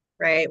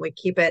 right? We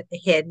keep it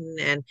hidden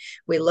and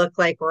we look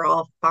like we're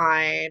all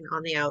fine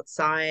on the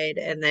outside.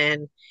 And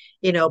then,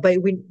 but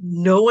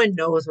no one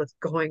knows what's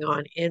going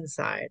on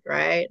inside,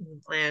 right?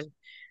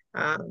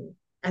 Um,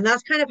 and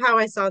that's kind of how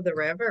I saw the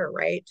river,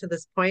 right? To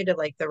this point of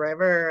like the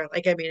river,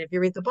 like, I mean, if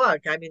you read the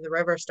book, I mean, the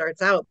river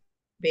starts out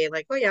being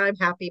like, oh yeah, I'm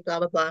happy, blah,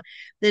 blah, blah.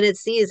 Then it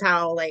sees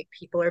how like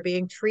people are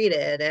being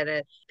treated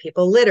and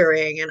people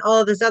littering and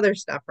all of this other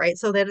stuff, right?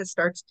 So then it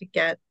starts to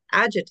get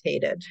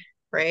agitated,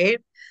 right?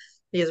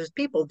 Because there's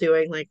people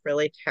doing like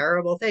really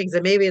terrible things.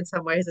 And maybe in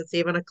some ways it's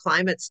even a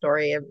climate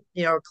story and,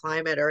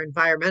 climate or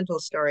environmental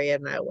story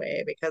in that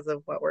way because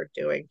of what we're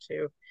doing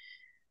to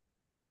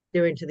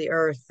the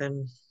earth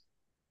and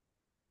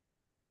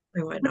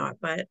whatnot.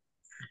 But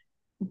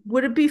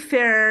Would it be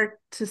fair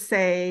to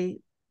say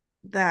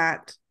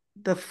that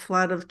the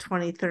flood of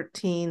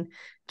 2013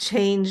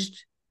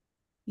 changed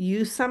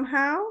you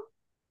somehow?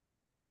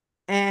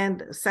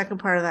 And second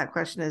part of that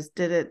question is,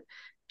 did it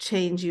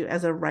change you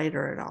as a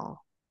writer at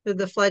all? did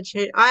the flood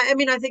change? I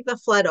mean, I think the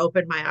flood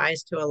opened my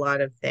eyes to a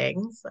lot of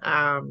things,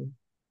 a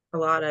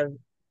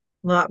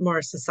lot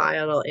more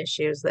societal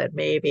issues that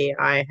maybe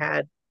I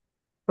had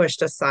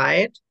pushed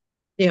aside.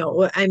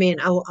 I mean,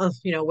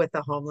 with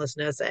the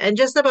homelessness and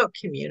just about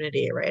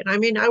community, right? I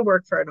mean, I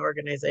work for an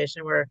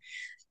organization where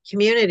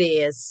community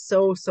is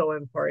so, so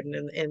important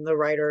in the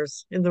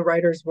writer's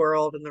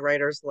world, in the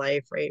writer's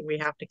life, right? We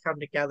have to come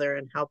together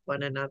and help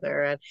one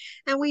another.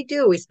 And we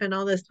do. We spend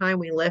all this time,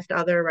 we lift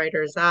other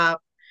writers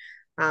up,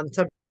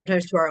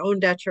 sometimes to our own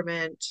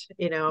detriment,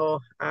 and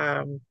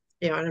I'm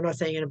not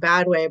saying in a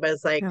bad way, but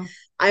it's like Yeah.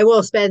 I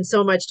will spend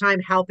so much time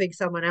helping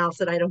someone else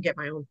that I don't get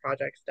my own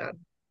projects done,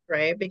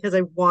 right? Because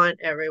I want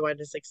everyone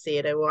to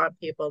succeed. I want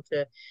people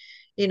to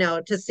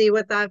see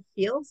what that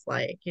feels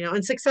like,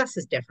 and success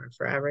is different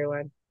for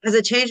everyone. Has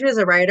it changed me as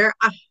a writer?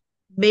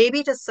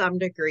 Maybe to some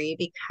degree,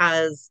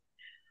 because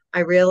I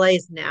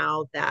realize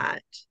now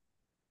that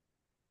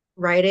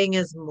writing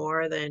is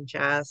more than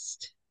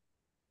just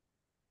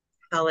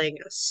telling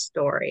a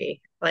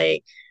story.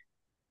 Like,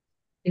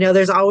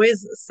 there's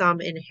always some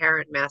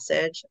inherent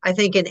message. I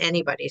think in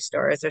anybody's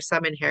stories, there's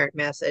some inherent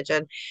message,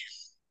 and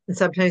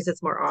sometimes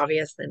it's more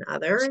obvious than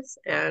others.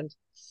 And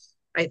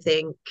I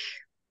think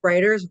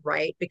writers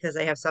write because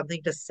they have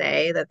something to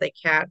say that they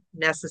can't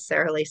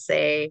necessarily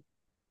say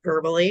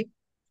verbally.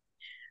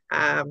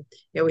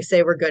 We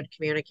say we're good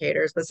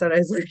communicators, but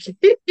sometimes like,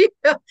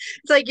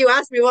 it's like you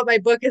ask me what my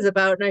book is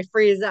about and I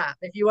freeze up.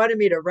 If you wanted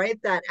me to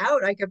write that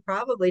out, I could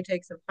probably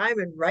take some time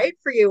and write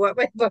for you what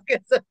my book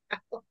is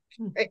about.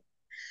 Right?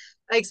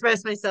 I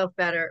express myself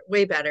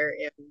way better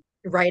in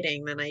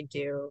writing than I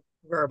do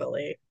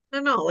verbally. I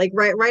don't know, like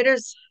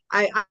writers,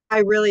 I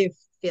really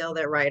feel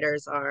that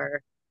writers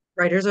are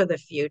the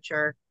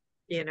future.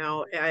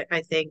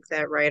 I think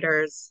that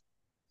writers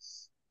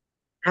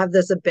have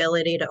this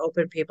ability to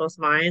open people's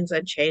minds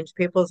and change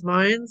people's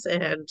minds.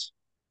 And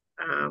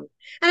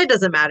it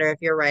doesn't matter if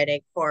you're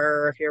writing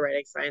horror or if you're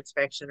writing science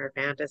fiction or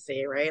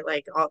fantasy, right?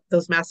 Like all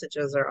those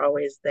messages are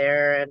always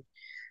there,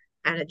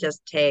 and it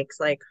just takes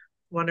like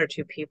one or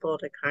two people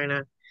to kind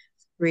of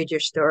read your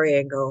story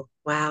and go,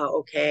 wow,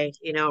 okay,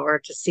 or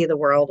to see the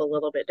world a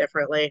little bit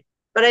differently.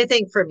 But I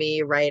think for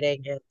me,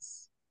 writing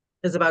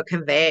is about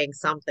conveying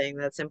something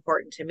that's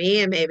important to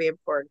me and maybe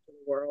important to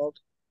the world.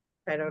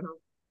 I don't know,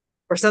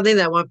 or something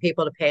that I want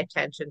people to pay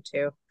attention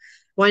to.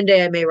 One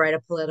day I may write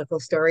a political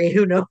story.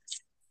 Who knows?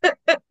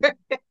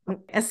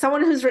 As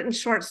someone who's written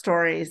short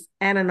stories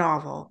and a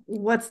novel,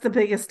 what's the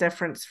biggest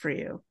difference for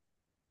you?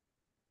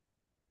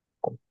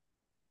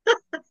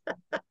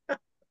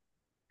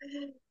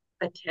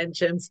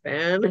 Attention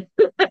span.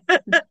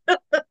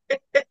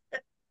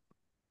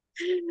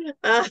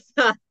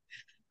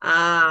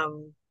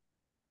 um,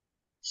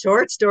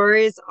 short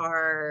stories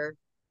are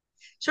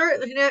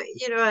short.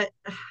 What?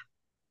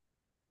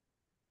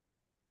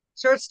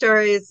 Short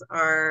stories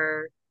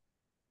are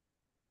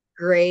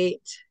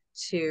great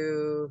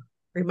to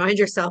remind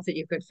yourself that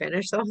you could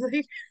finish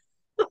something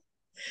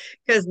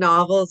because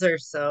novels are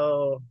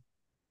so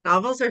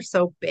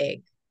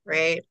big,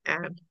 right?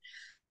 And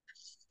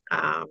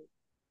um,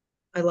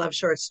 I love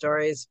short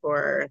stories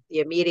for the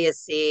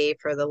immediacy,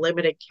 for the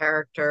limited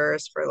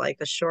characters, for like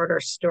the shorter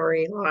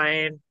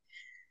storyline.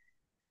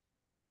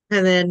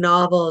 And then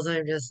novels,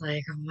 I'm just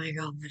like, oh my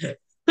God.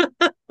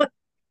 I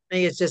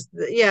think it's just,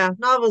 yeah,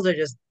 novels are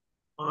just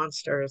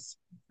monsters,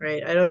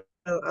 right? I don't,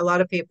 a lot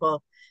of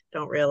people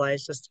don't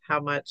realize just how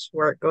much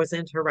work goes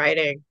into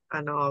writing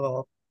a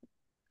novel.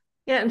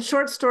 Yeah, and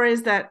short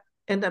stories that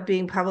end up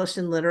being published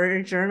in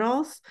literary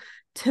journals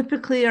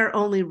typically are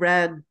only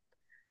read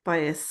by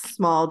a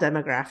small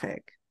demographic,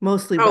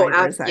 mostly Oh,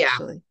 writers, yeah,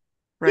 actually,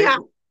 right?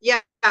 yeah,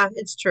 yeah.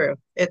 It's true.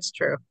 It's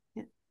true.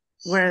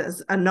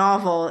 Whereas a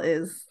novel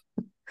is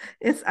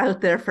it's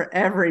out there for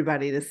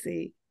everybody to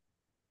see.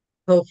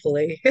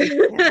 Hopefully.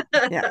 Yeah,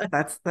 yeah,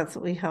 that's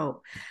what we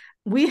hope.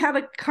 We had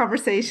a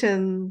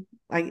conversation,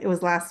 like it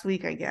was last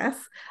week, I guess,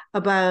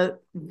 about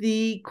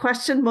the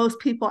question most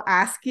people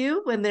ask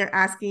you when they're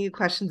asking you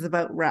questions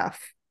about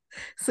rough.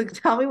 So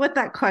tell me what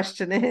that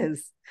question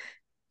is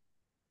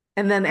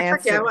and then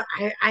answer.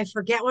 I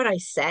forget what I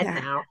said Yeah.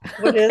 now.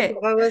 Okay.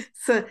 What was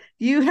So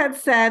you had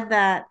said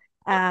that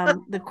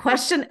the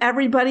question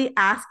everybody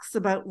asks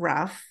about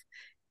rough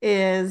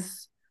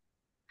is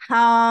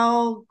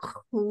how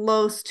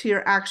close to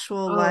your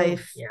actual oh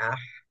life yeah.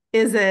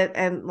 is it?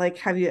 And like,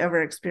 have you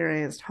ever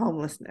experienced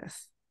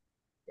homelessness?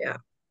 Yeah.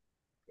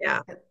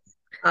 Yeah.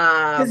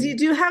 Because you Um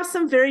do have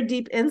some very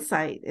deep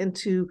insight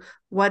into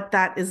what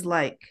that is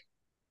like.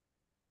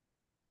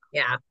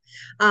 yeah.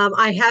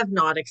 I have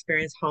not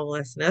experienced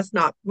homelessness,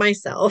 not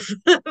myself,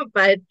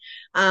 but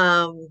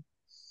um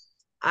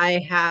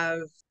I have,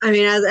 I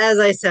mean, as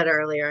I said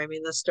earlier, I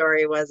mean, the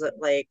story wasn't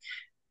like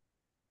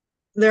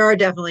there are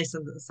definitely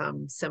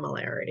some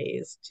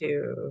similarities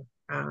to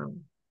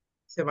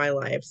my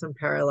life, some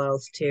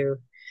parallels to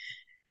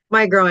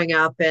my growing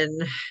up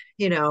and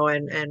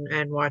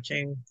and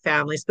watching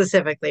family,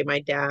 specifically my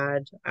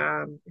dad,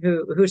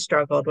 who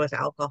struggled with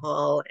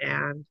alcohol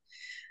and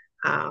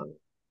um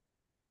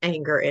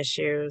anger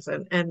issues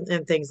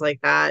and things like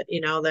that,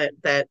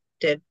 that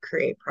did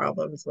create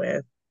problems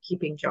with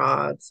keeping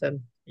jobs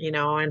and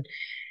and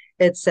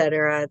et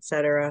cetera, et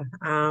cetera.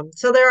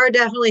 So there are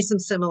definitely some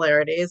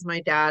similarities.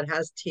 My dad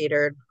has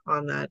teetered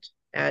on that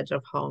edge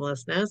of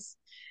homelessness.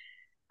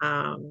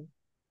 Um,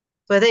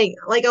 so I think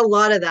like a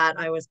lot of that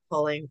I was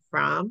pulling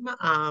from.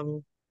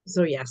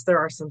 So yes, there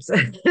are some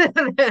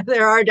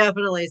there are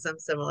definitely some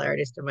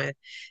similarities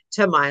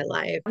to my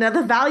life. Now,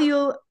 the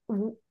value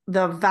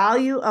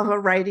of a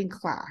writing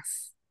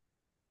class.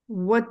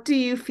 What do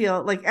you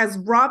feel like as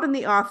Robin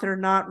the author,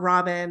 not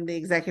Robin the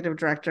executive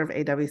director of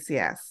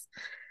AWCS?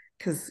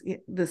 Because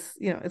this,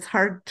 it's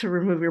hard to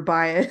remove your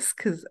bias.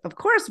 Because of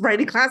course,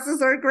 writing classes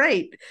are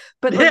great,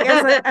 but like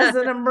as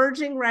an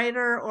emerging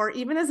writer or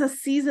even as a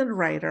seasoned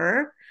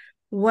writer,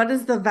 what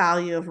is the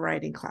value of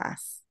writing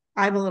class?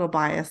 I'm a little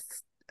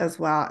biased as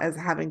well as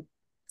having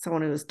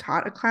someone who has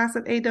taught a class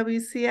at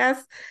AWCS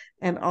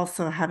and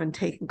also having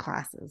taken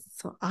classes.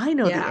 So I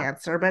know the Yeah.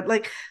 answer, but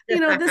like,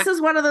 this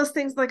is one of those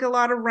things like a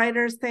lot of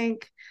writers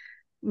think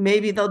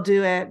maybe they'll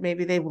do it,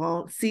 maybe they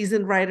won't.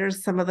 Seasoned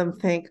writers, some of them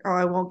think, oh,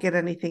 I won't get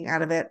anything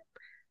out of it.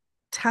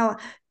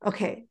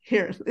 Okay,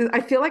 here,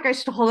 I feel like I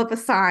should hold up a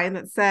sign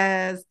that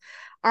says,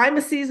 I'm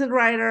a seasoned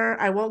writer.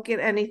 I won't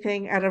get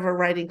anything out of a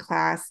writing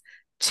class.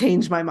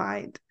 Change my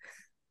mind.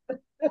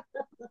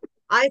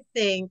 I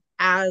think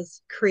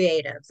as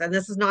creatives, and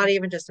this is not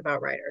even just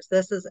about writers,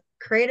 this is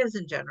creatives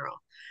in general.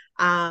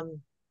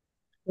 Um,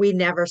 we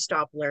never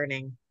stop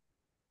learning.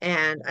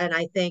 And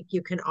I think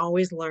you can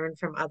always learn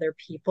from other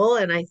people.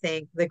 And I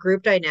think the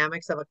group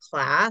dynamics of a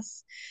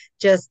class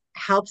just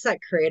helps that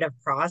creative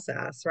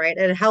process, right?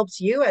 And it helps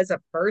you as a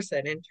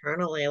person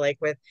internally, like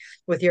with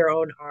your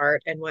own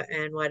art and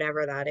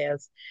whatever that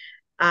is.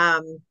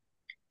 Um,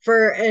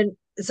 for and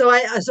so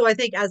I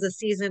think as a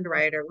seasoned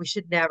writer, we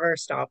should never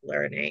stop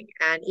learning.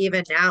 And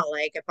even now,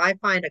 like if I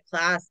find a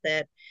class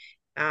that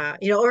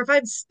or if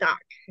I'm stuck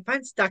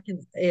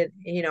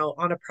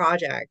on a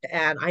project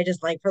and I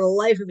just like for the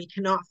life of me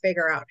cannot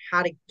figure out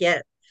how to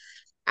get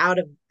out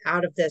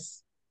of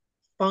this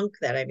funk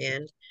that I'm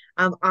in,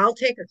 I'll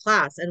take a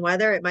class. And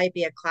whether it might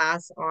be a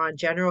class on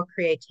general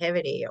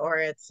creativity or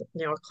it's,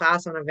 a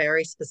class on a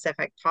very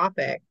specific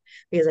topic,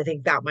 because I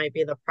think that might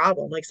be the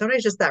problem. Like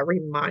sometimes just that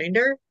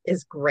reminder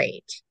is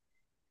great.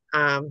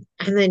 And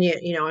then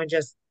and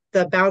just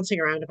the bouncing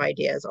around of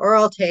ideas, or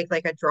I'll take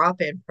like a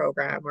drop-in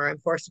program where I'm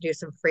forced to do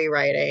some free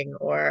writing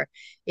or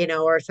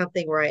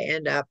something where I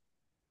end up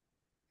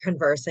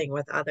conversing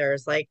with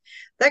others. Like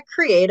that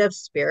creative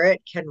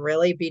spirit can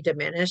really be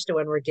diminished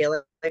when we're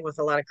dealing with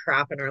a lot of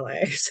crap in our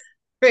lives,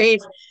 right?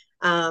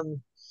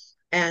 Um,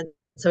 and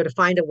so to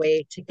find a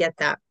way to get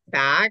that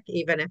back,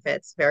 even if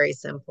it's very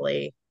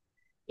simply,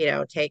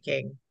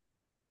 taking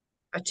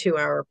a 2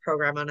 hour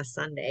program on a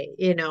Sunday,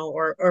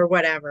 or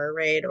whatever,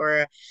 right?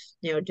 Or,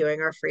 doing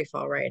our free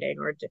fall writing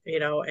or,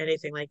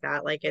 anything like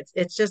that. Like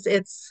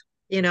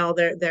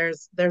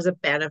there's a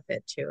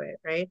benefit to it,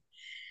 right?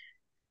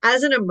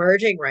 As an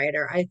emerging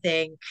writer, I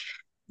think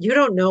you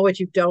don't know what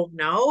you don't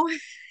know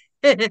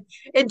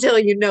until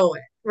you know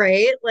it,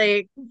 right?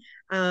 Like,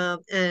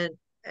 and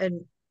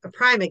a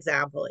prime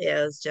example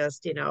is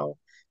just,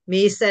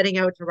 me setting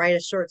out to write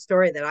a short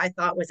story that I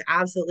thought was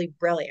absolutely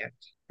brilliant,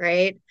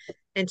 right?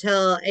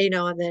 Until,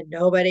 and then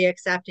nobody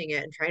accepting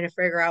it and trying to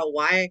figure out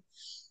why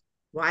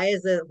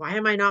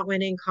am I not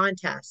winning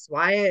contests?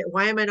 Why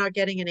am I not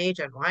getting an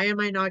agent? Why am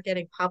I not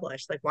getting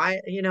published? Like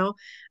why,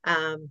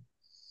 um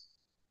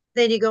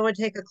then you go and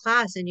take a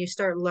class and you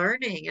start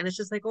learning, and it's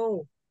just like,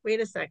 oh, wait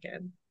a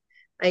second.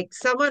 Like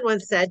someone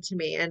once said to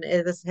me, and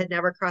this had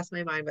never crossed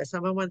my mind, but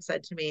someone once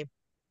said to me,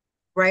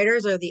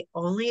 writers are the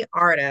only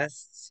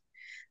artists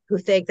who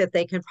think that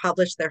they can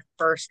publish their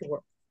first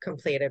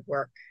completed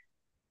work,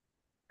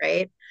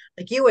 right?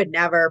 Like you would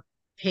never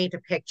paint a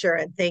picture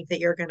and think that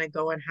you're going to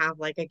go and have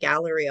like a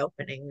gallery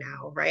opening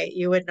now, right?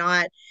 You would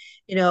not,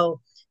 you know,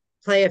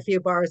 play a few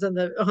bars on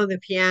the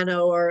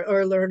piano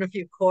or learn a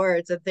few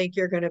chords and think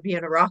you're going to be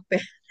in a rock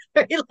band.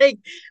 Right? Like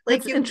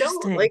That's you don't,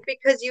 interesting. like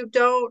because you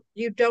don't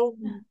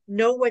Yeah.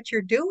 know what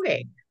you're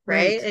doing,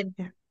 Right. right?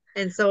 Yeah.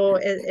 And so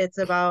it's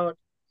about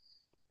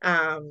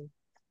um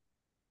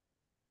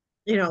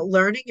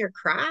learning your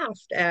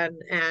craft, and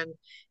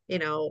you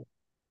know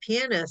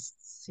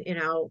pianists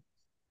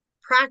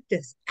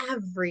practice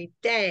every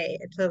day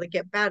until they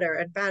get better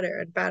and better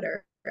and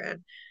better.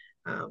 And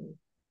um,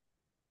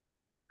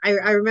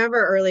 I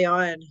remember early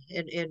on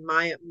in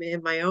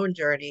my own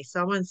journey,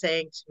 someone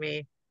saying to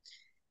me,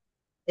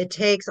 it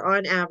takes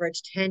on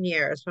average 10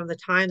 years from the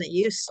time that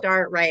you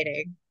start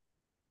writing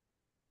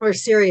or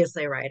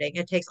seriously writing.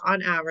 It takes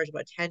on average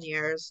about 10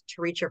 years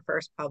to reach your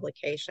first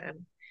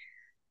publication,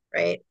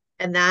 right?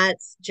 And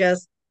that's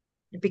just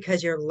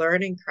because you're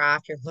learning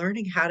craft, you're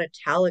learning how to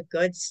tell a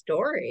good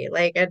story.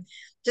 Like, and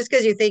just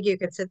because you think you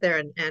can sit there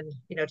and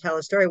tell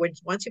a story, when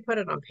once you put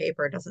it on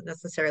paper, it doesn't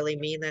necessarily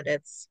mean that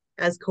it's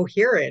as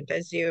coherent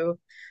as you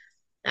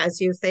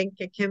think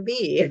it can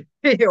be,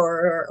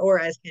 or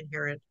as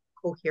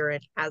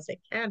coherent as it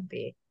can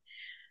be.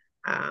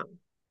 Um,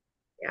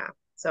 yeah.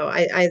 So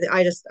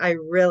I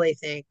really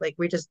think like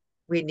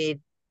we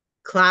need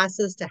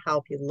classes to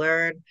help you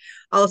learn.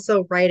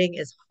 Also, writing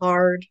is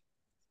hard,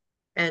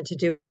 and to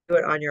do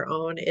it on your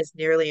own is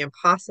nearly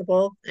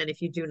impossible. And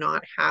if you do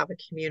not have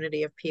a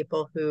community of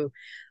people who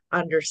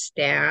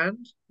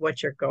understand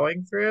what you're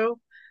going through,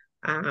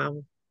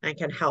 and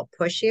can help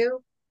push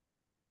you,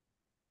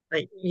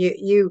 like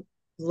you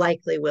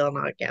likely will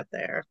not get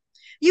there.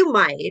 You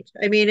might.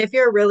 I mean, if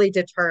you're really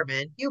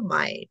determined, you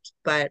might,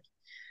 but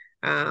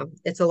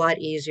it's a lot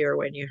easier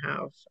when you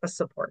have a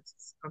support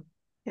system.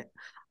 Yeah.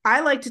 I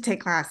like to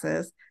take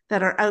classes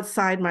that are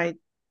outside my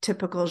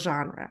typical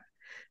genre.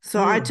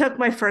 So I Mm. took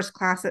my first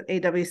class at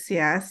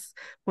AWCS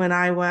when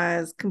I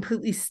was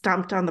completely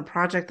stumped on the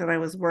project that I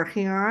was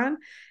working on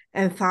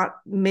and thought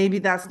maybe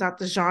that's not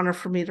the genre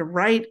for me to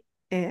write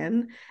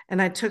in.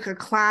 And I took a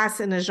class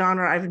in a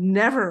genre I've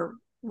never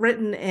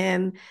written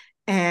in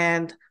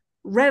and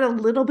read a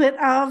little bit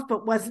of,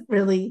 but wasn't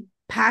really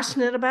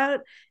passionate about.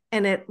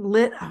 And it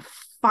lit a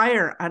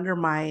fire under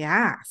my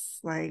ass.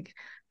 Like,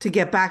 to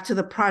get back to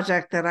the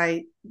project that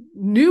I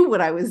knew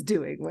what I was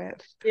doing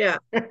with. Yeah.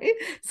 Right?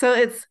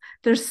 So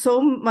there's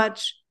so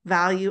much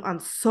value on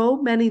so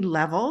many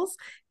levels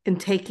in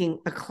taking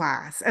a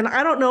class. And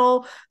I don't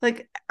know,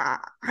 like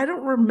I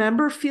don't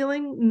remember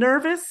feeling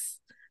nervous.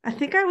 I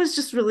think I was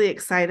just really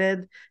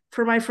excited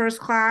for my first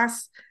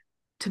class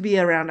to be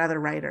around other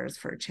writers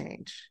for a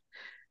change.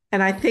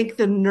 And I think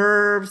the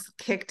nerves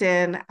kicked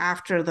in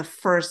after the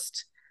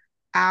first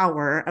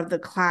hour of the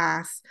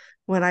class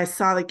when I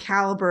saw the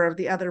caliber of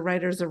the other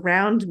writers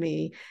around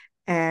me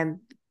and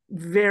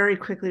very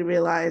quickly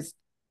realized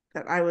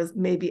that I was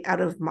maybe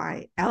out of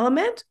my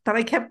element, but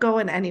I kept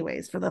going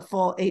anyways for the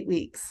full 8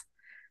 weeks.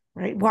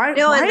 Right. Why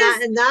No, why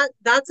and is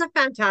that's a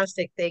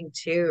fantastic thing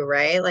too,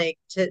 right? Like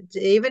to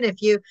even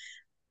if you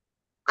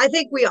I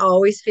think we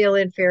always feel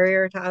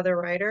inferior to other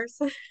writers.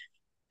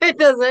 It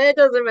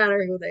doesn't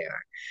matter who they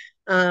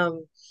are.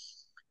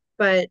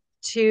 But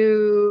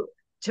to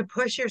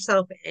push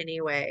yourself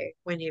anyway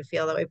when you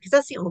feel that way, because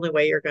that's the only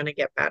way you're going to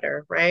get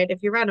better, right?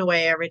 If you run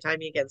away every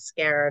time you get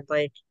scared,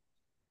 like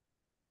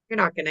you're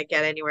not going to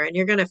get anywhere, and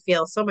you're going to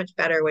feel so much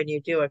better when you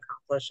do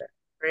accomplish it,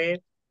 right?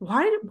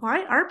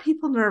 why are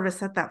people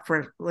nervous at that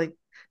first, like,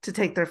 to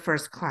take their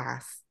first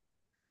class?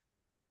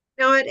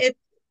 It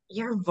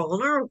you're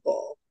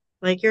vulnerable.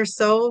 Like you're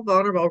so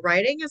vulnerable.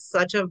 Writing is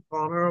such a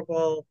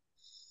vulnerable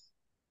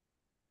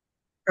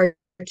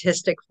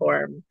artistic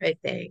form, I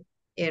think.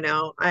 And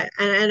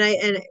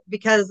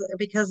because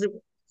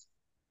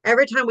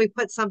every time we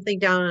put something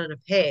down on a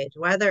page,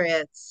 whether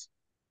it's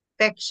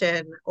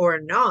fiction or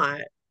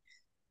not,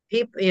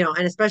 people,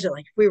 and especially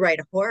like if we write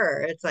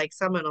horror, it's like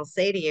someone will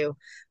say to you,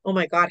 "Oh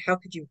my God, how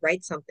could you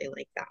write something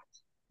like that?"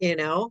 You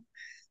know,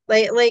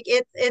 like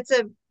it's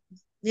a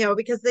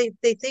because they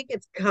think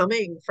it's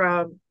coming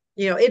from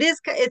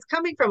it's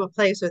coming from a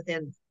place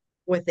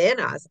within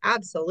us,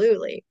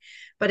 absolutely,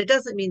 but it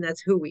doesn't mean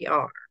that's who we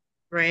are,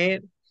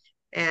 right?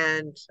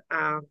 And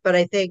but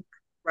I think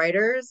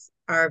writers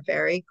are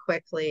very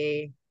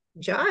quickly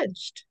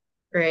judged,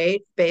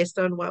 right, based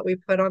on what we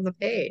put on the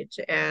page.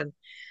 And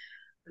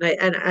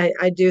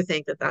I do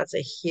think that that's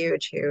a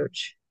huge,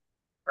 huge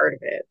part of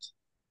it.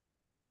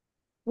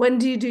 When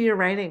do you do your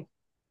writing?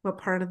 What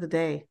part of the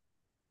day?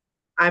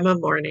 I'm a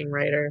morning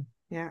writer.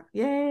 Yeah.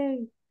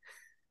 Yay.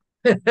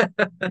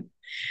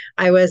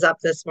 I was up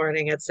this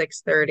morning at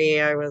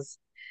 6:30. I was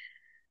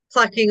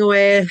plucking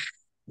away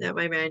at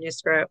my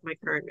manuscript, my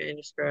current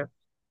manuscript.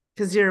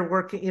 Because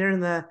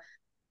are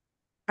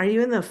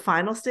you in the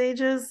final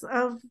stages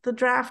of the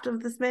draft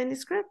of this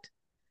manuscript?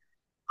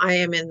 I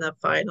am in the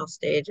final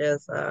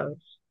stages of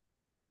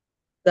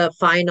the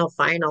final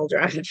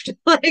draft.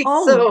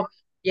 Oh,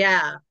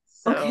 Yeah.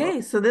 So,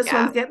 okay. So this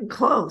yeah. one's getting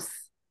close.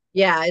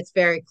 Yeah, it's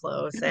very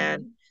close.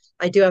 And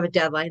I do have a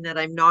deadline that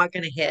I'm not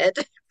going to hit.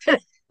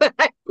 But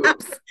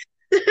Oops.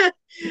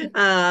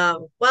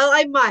 well,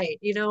 I might.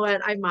 You know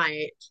what? I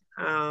might.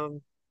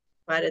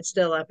 But it's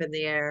still up in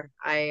the air.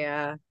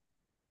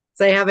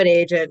 So I have an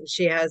agent.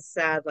 She has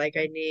said like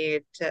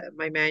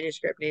my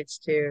manuscript needs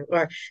to,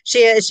 or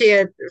she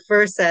had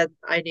first said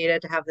I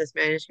needed to have this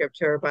manuscript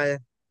to her by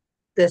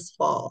this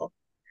fall.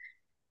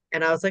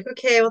 And I was like,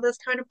 okay, well, that's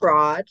kind of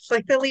broad. It's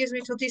like that leaves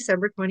me till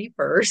December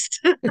 21st.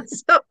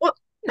 So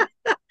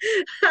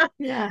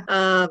Yeah.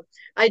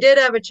 I did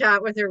have a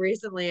chat with her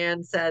recently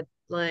and said,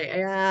 like,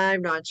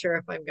 I'm not sure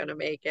if I'm gonna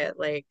make it.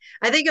 Like,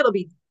 I think it'll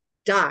be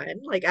done.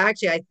 Like,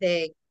 actually, I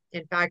think,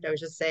 in fact, I was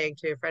just saying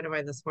to a friend of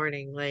mine this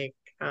morning, like,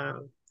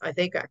 I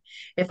think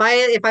if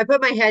I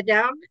put my head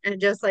down and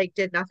just like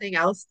did nothing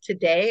else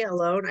today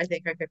alone, I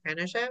think I could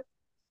finish it.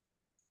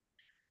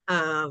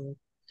 Um,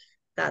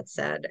 that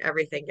said,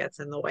 everything gets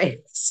in the way.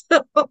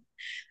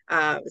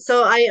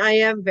 So I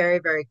am very,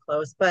 very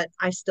close, but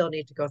I still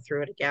need to go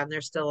through it again.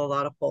 There's still a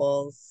lot of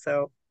holes.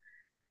 So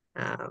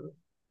um,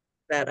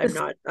 that This,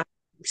 I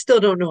still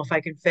don't know if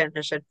I can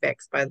finish and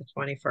fix by the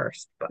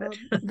 21st, but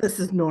well, this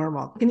is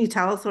normal. Can you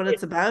tell us what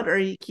it's about, or are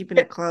you keeping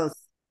it close?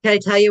 can I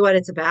tell you what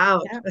it's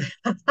about?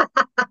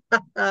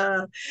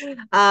 Yeah.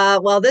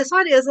 Well, this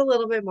one is a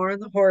little bit more in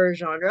the horror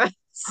genre.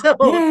 So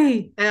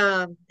Yay.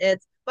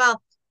 it's,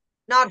 well,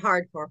 not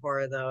hardcore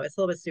horror though. It's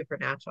a little bit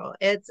supernatural.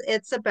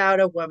 It's about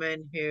a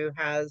woman who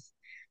has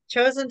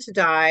chosen to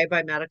die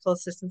by medical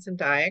assistance in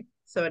dying.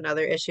 So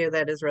another issue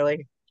that is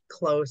really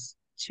close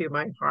to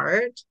my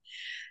heart.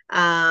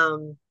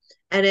 Um,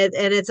 and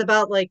it's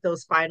about like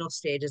those final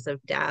stages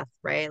of death,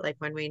 right? Like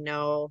when we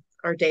know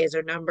our days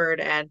are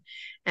numbered and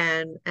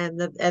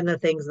the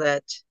things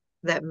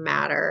that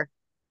matter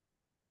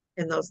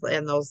in those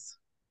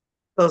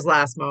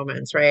last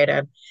moments, right?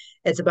 And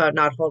it's about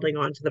not holding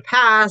on to the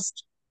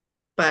past,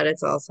 but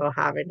it's also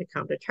having to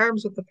come to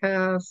terms with the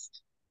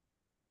past.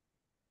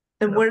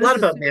 And A lot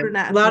about where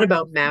does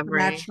the memory.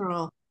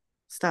 supernatural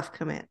stuff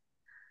come in?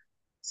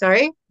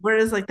 Sorry. Where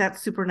does like that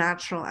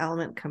supernatural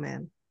element come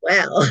in?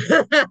 Well,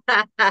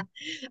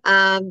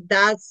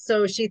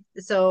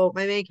 so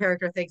my main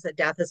character thinks that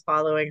death is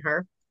following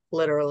her,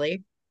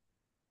 literally.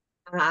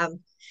 Um,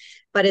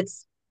 but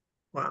it's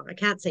well, I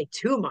can't say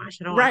too much.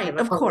 I don't want to Right, give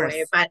it of all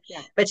away, course.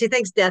 Yeah. but she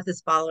thinks death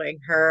is following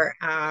her.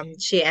 Okay.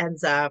 She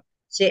ends up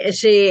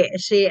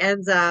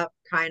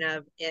kind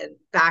of in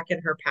back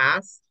in her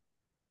past.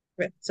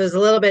 So it's a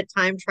little bit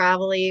time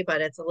travel-y,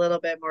 but it's a little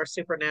bit more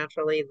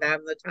supernaturally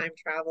than the time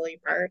travel-y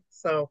part.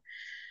 So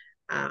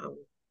um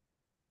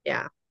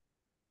yeah.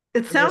 It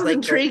And sounds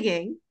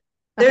intriguing.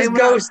 there's I'm not,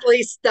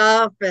 ghostly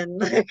stuff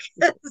and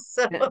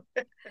so yeah.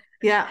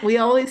 Yeah, we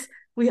always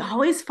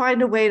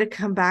find a way to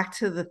come back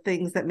to the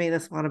things that made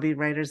us want to be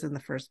writers in the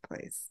first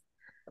place.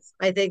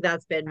 I think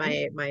that's been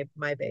Right?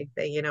 my big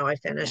thing. You know, I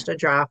Yeah. finished a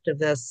draft of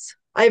this.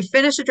 I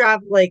finished a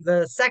draft like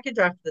the second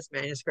draft of this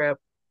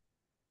manuscript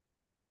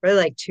really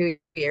like 2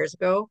 years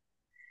ago.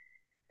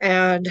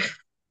 And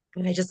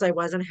I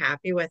wasn't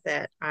happy with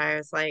it. I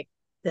was like,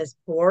 this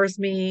bores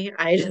me.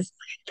 I just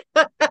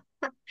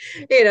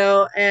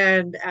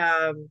and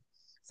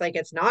it's like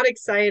it's not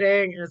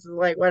exciting. It's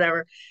like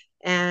whatever.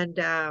 And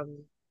and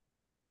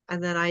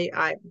then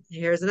I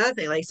here's another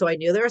thing. Like, so I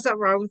knew there was something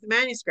wrong with the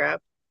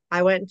manuscript.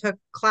 I went and took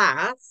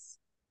class,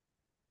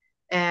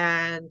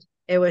 and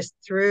it was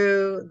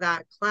through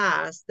that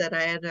class that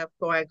I ended up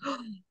going,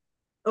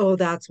 oh,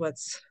 that's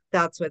what's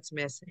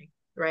missing,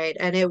 right?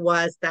 And it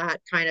was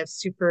that kind of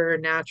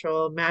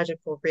supernatural,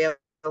 magical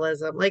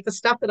realism, like the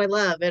stuff that I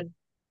love, and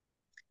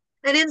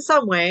in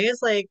some ways,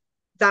 like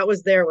that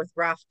was there with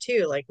Rough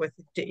too, like with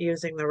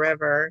using the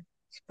river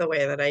the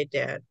way that I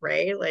did,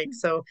 right? Like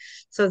so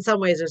in some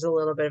ways there's a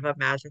little bit of a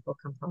magical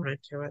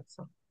component to it.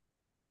 So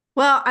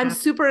Well, I'm yeah.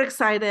 super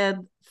excited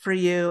for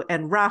you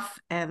and Rough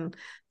and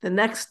the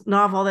next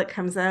novel that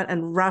comes out.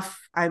 And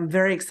Rough, I'm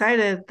very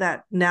excited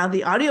that now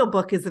the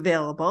audiobook is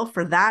available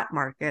for that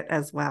market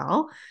as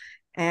well.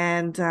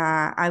 And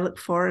I look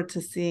forward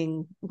to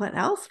seeing what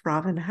else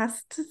Robin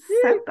has to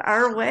send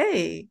our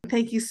way.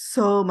 Thank you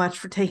so much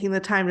for taking the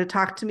time to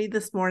talk to me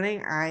this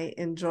morning. I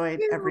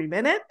enjoyed every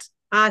minute.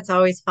 It's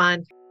always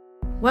fun.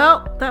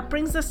 Well, that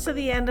brings us to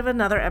the end of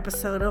another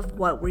episode of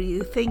What Were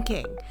You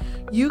Thinking?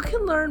 You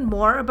can learn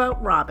more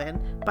about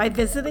Robin by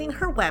visiting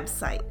her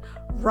website,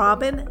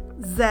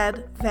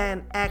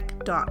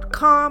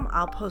 robinzvaneck.com.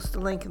 I'll post a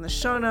link in the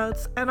show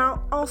notes, and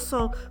I'll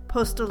also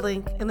post a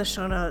link in the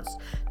show notes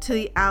to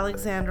the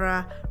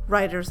Alexandra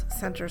Writers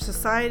Center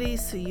Society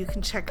so you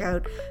can check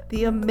out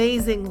the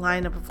amazing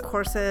lineup of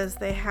courses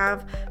they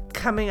have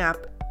coming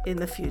up in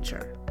the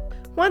future.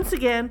 Once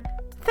again,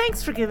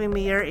 thanks for giving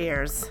me your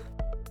ears.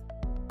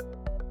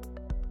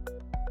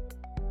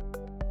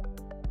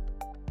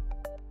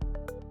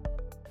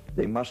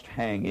 they must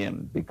hang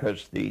in,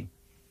 because the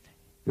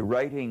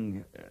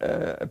writing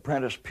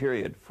apprentice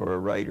period for a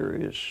writer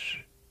is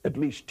at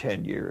least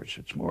 10 years.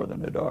 It's more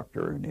than a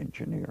doctor or an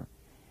engineer.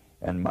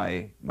 And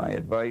my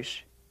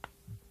advice,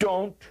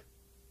 don't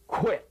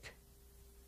quit.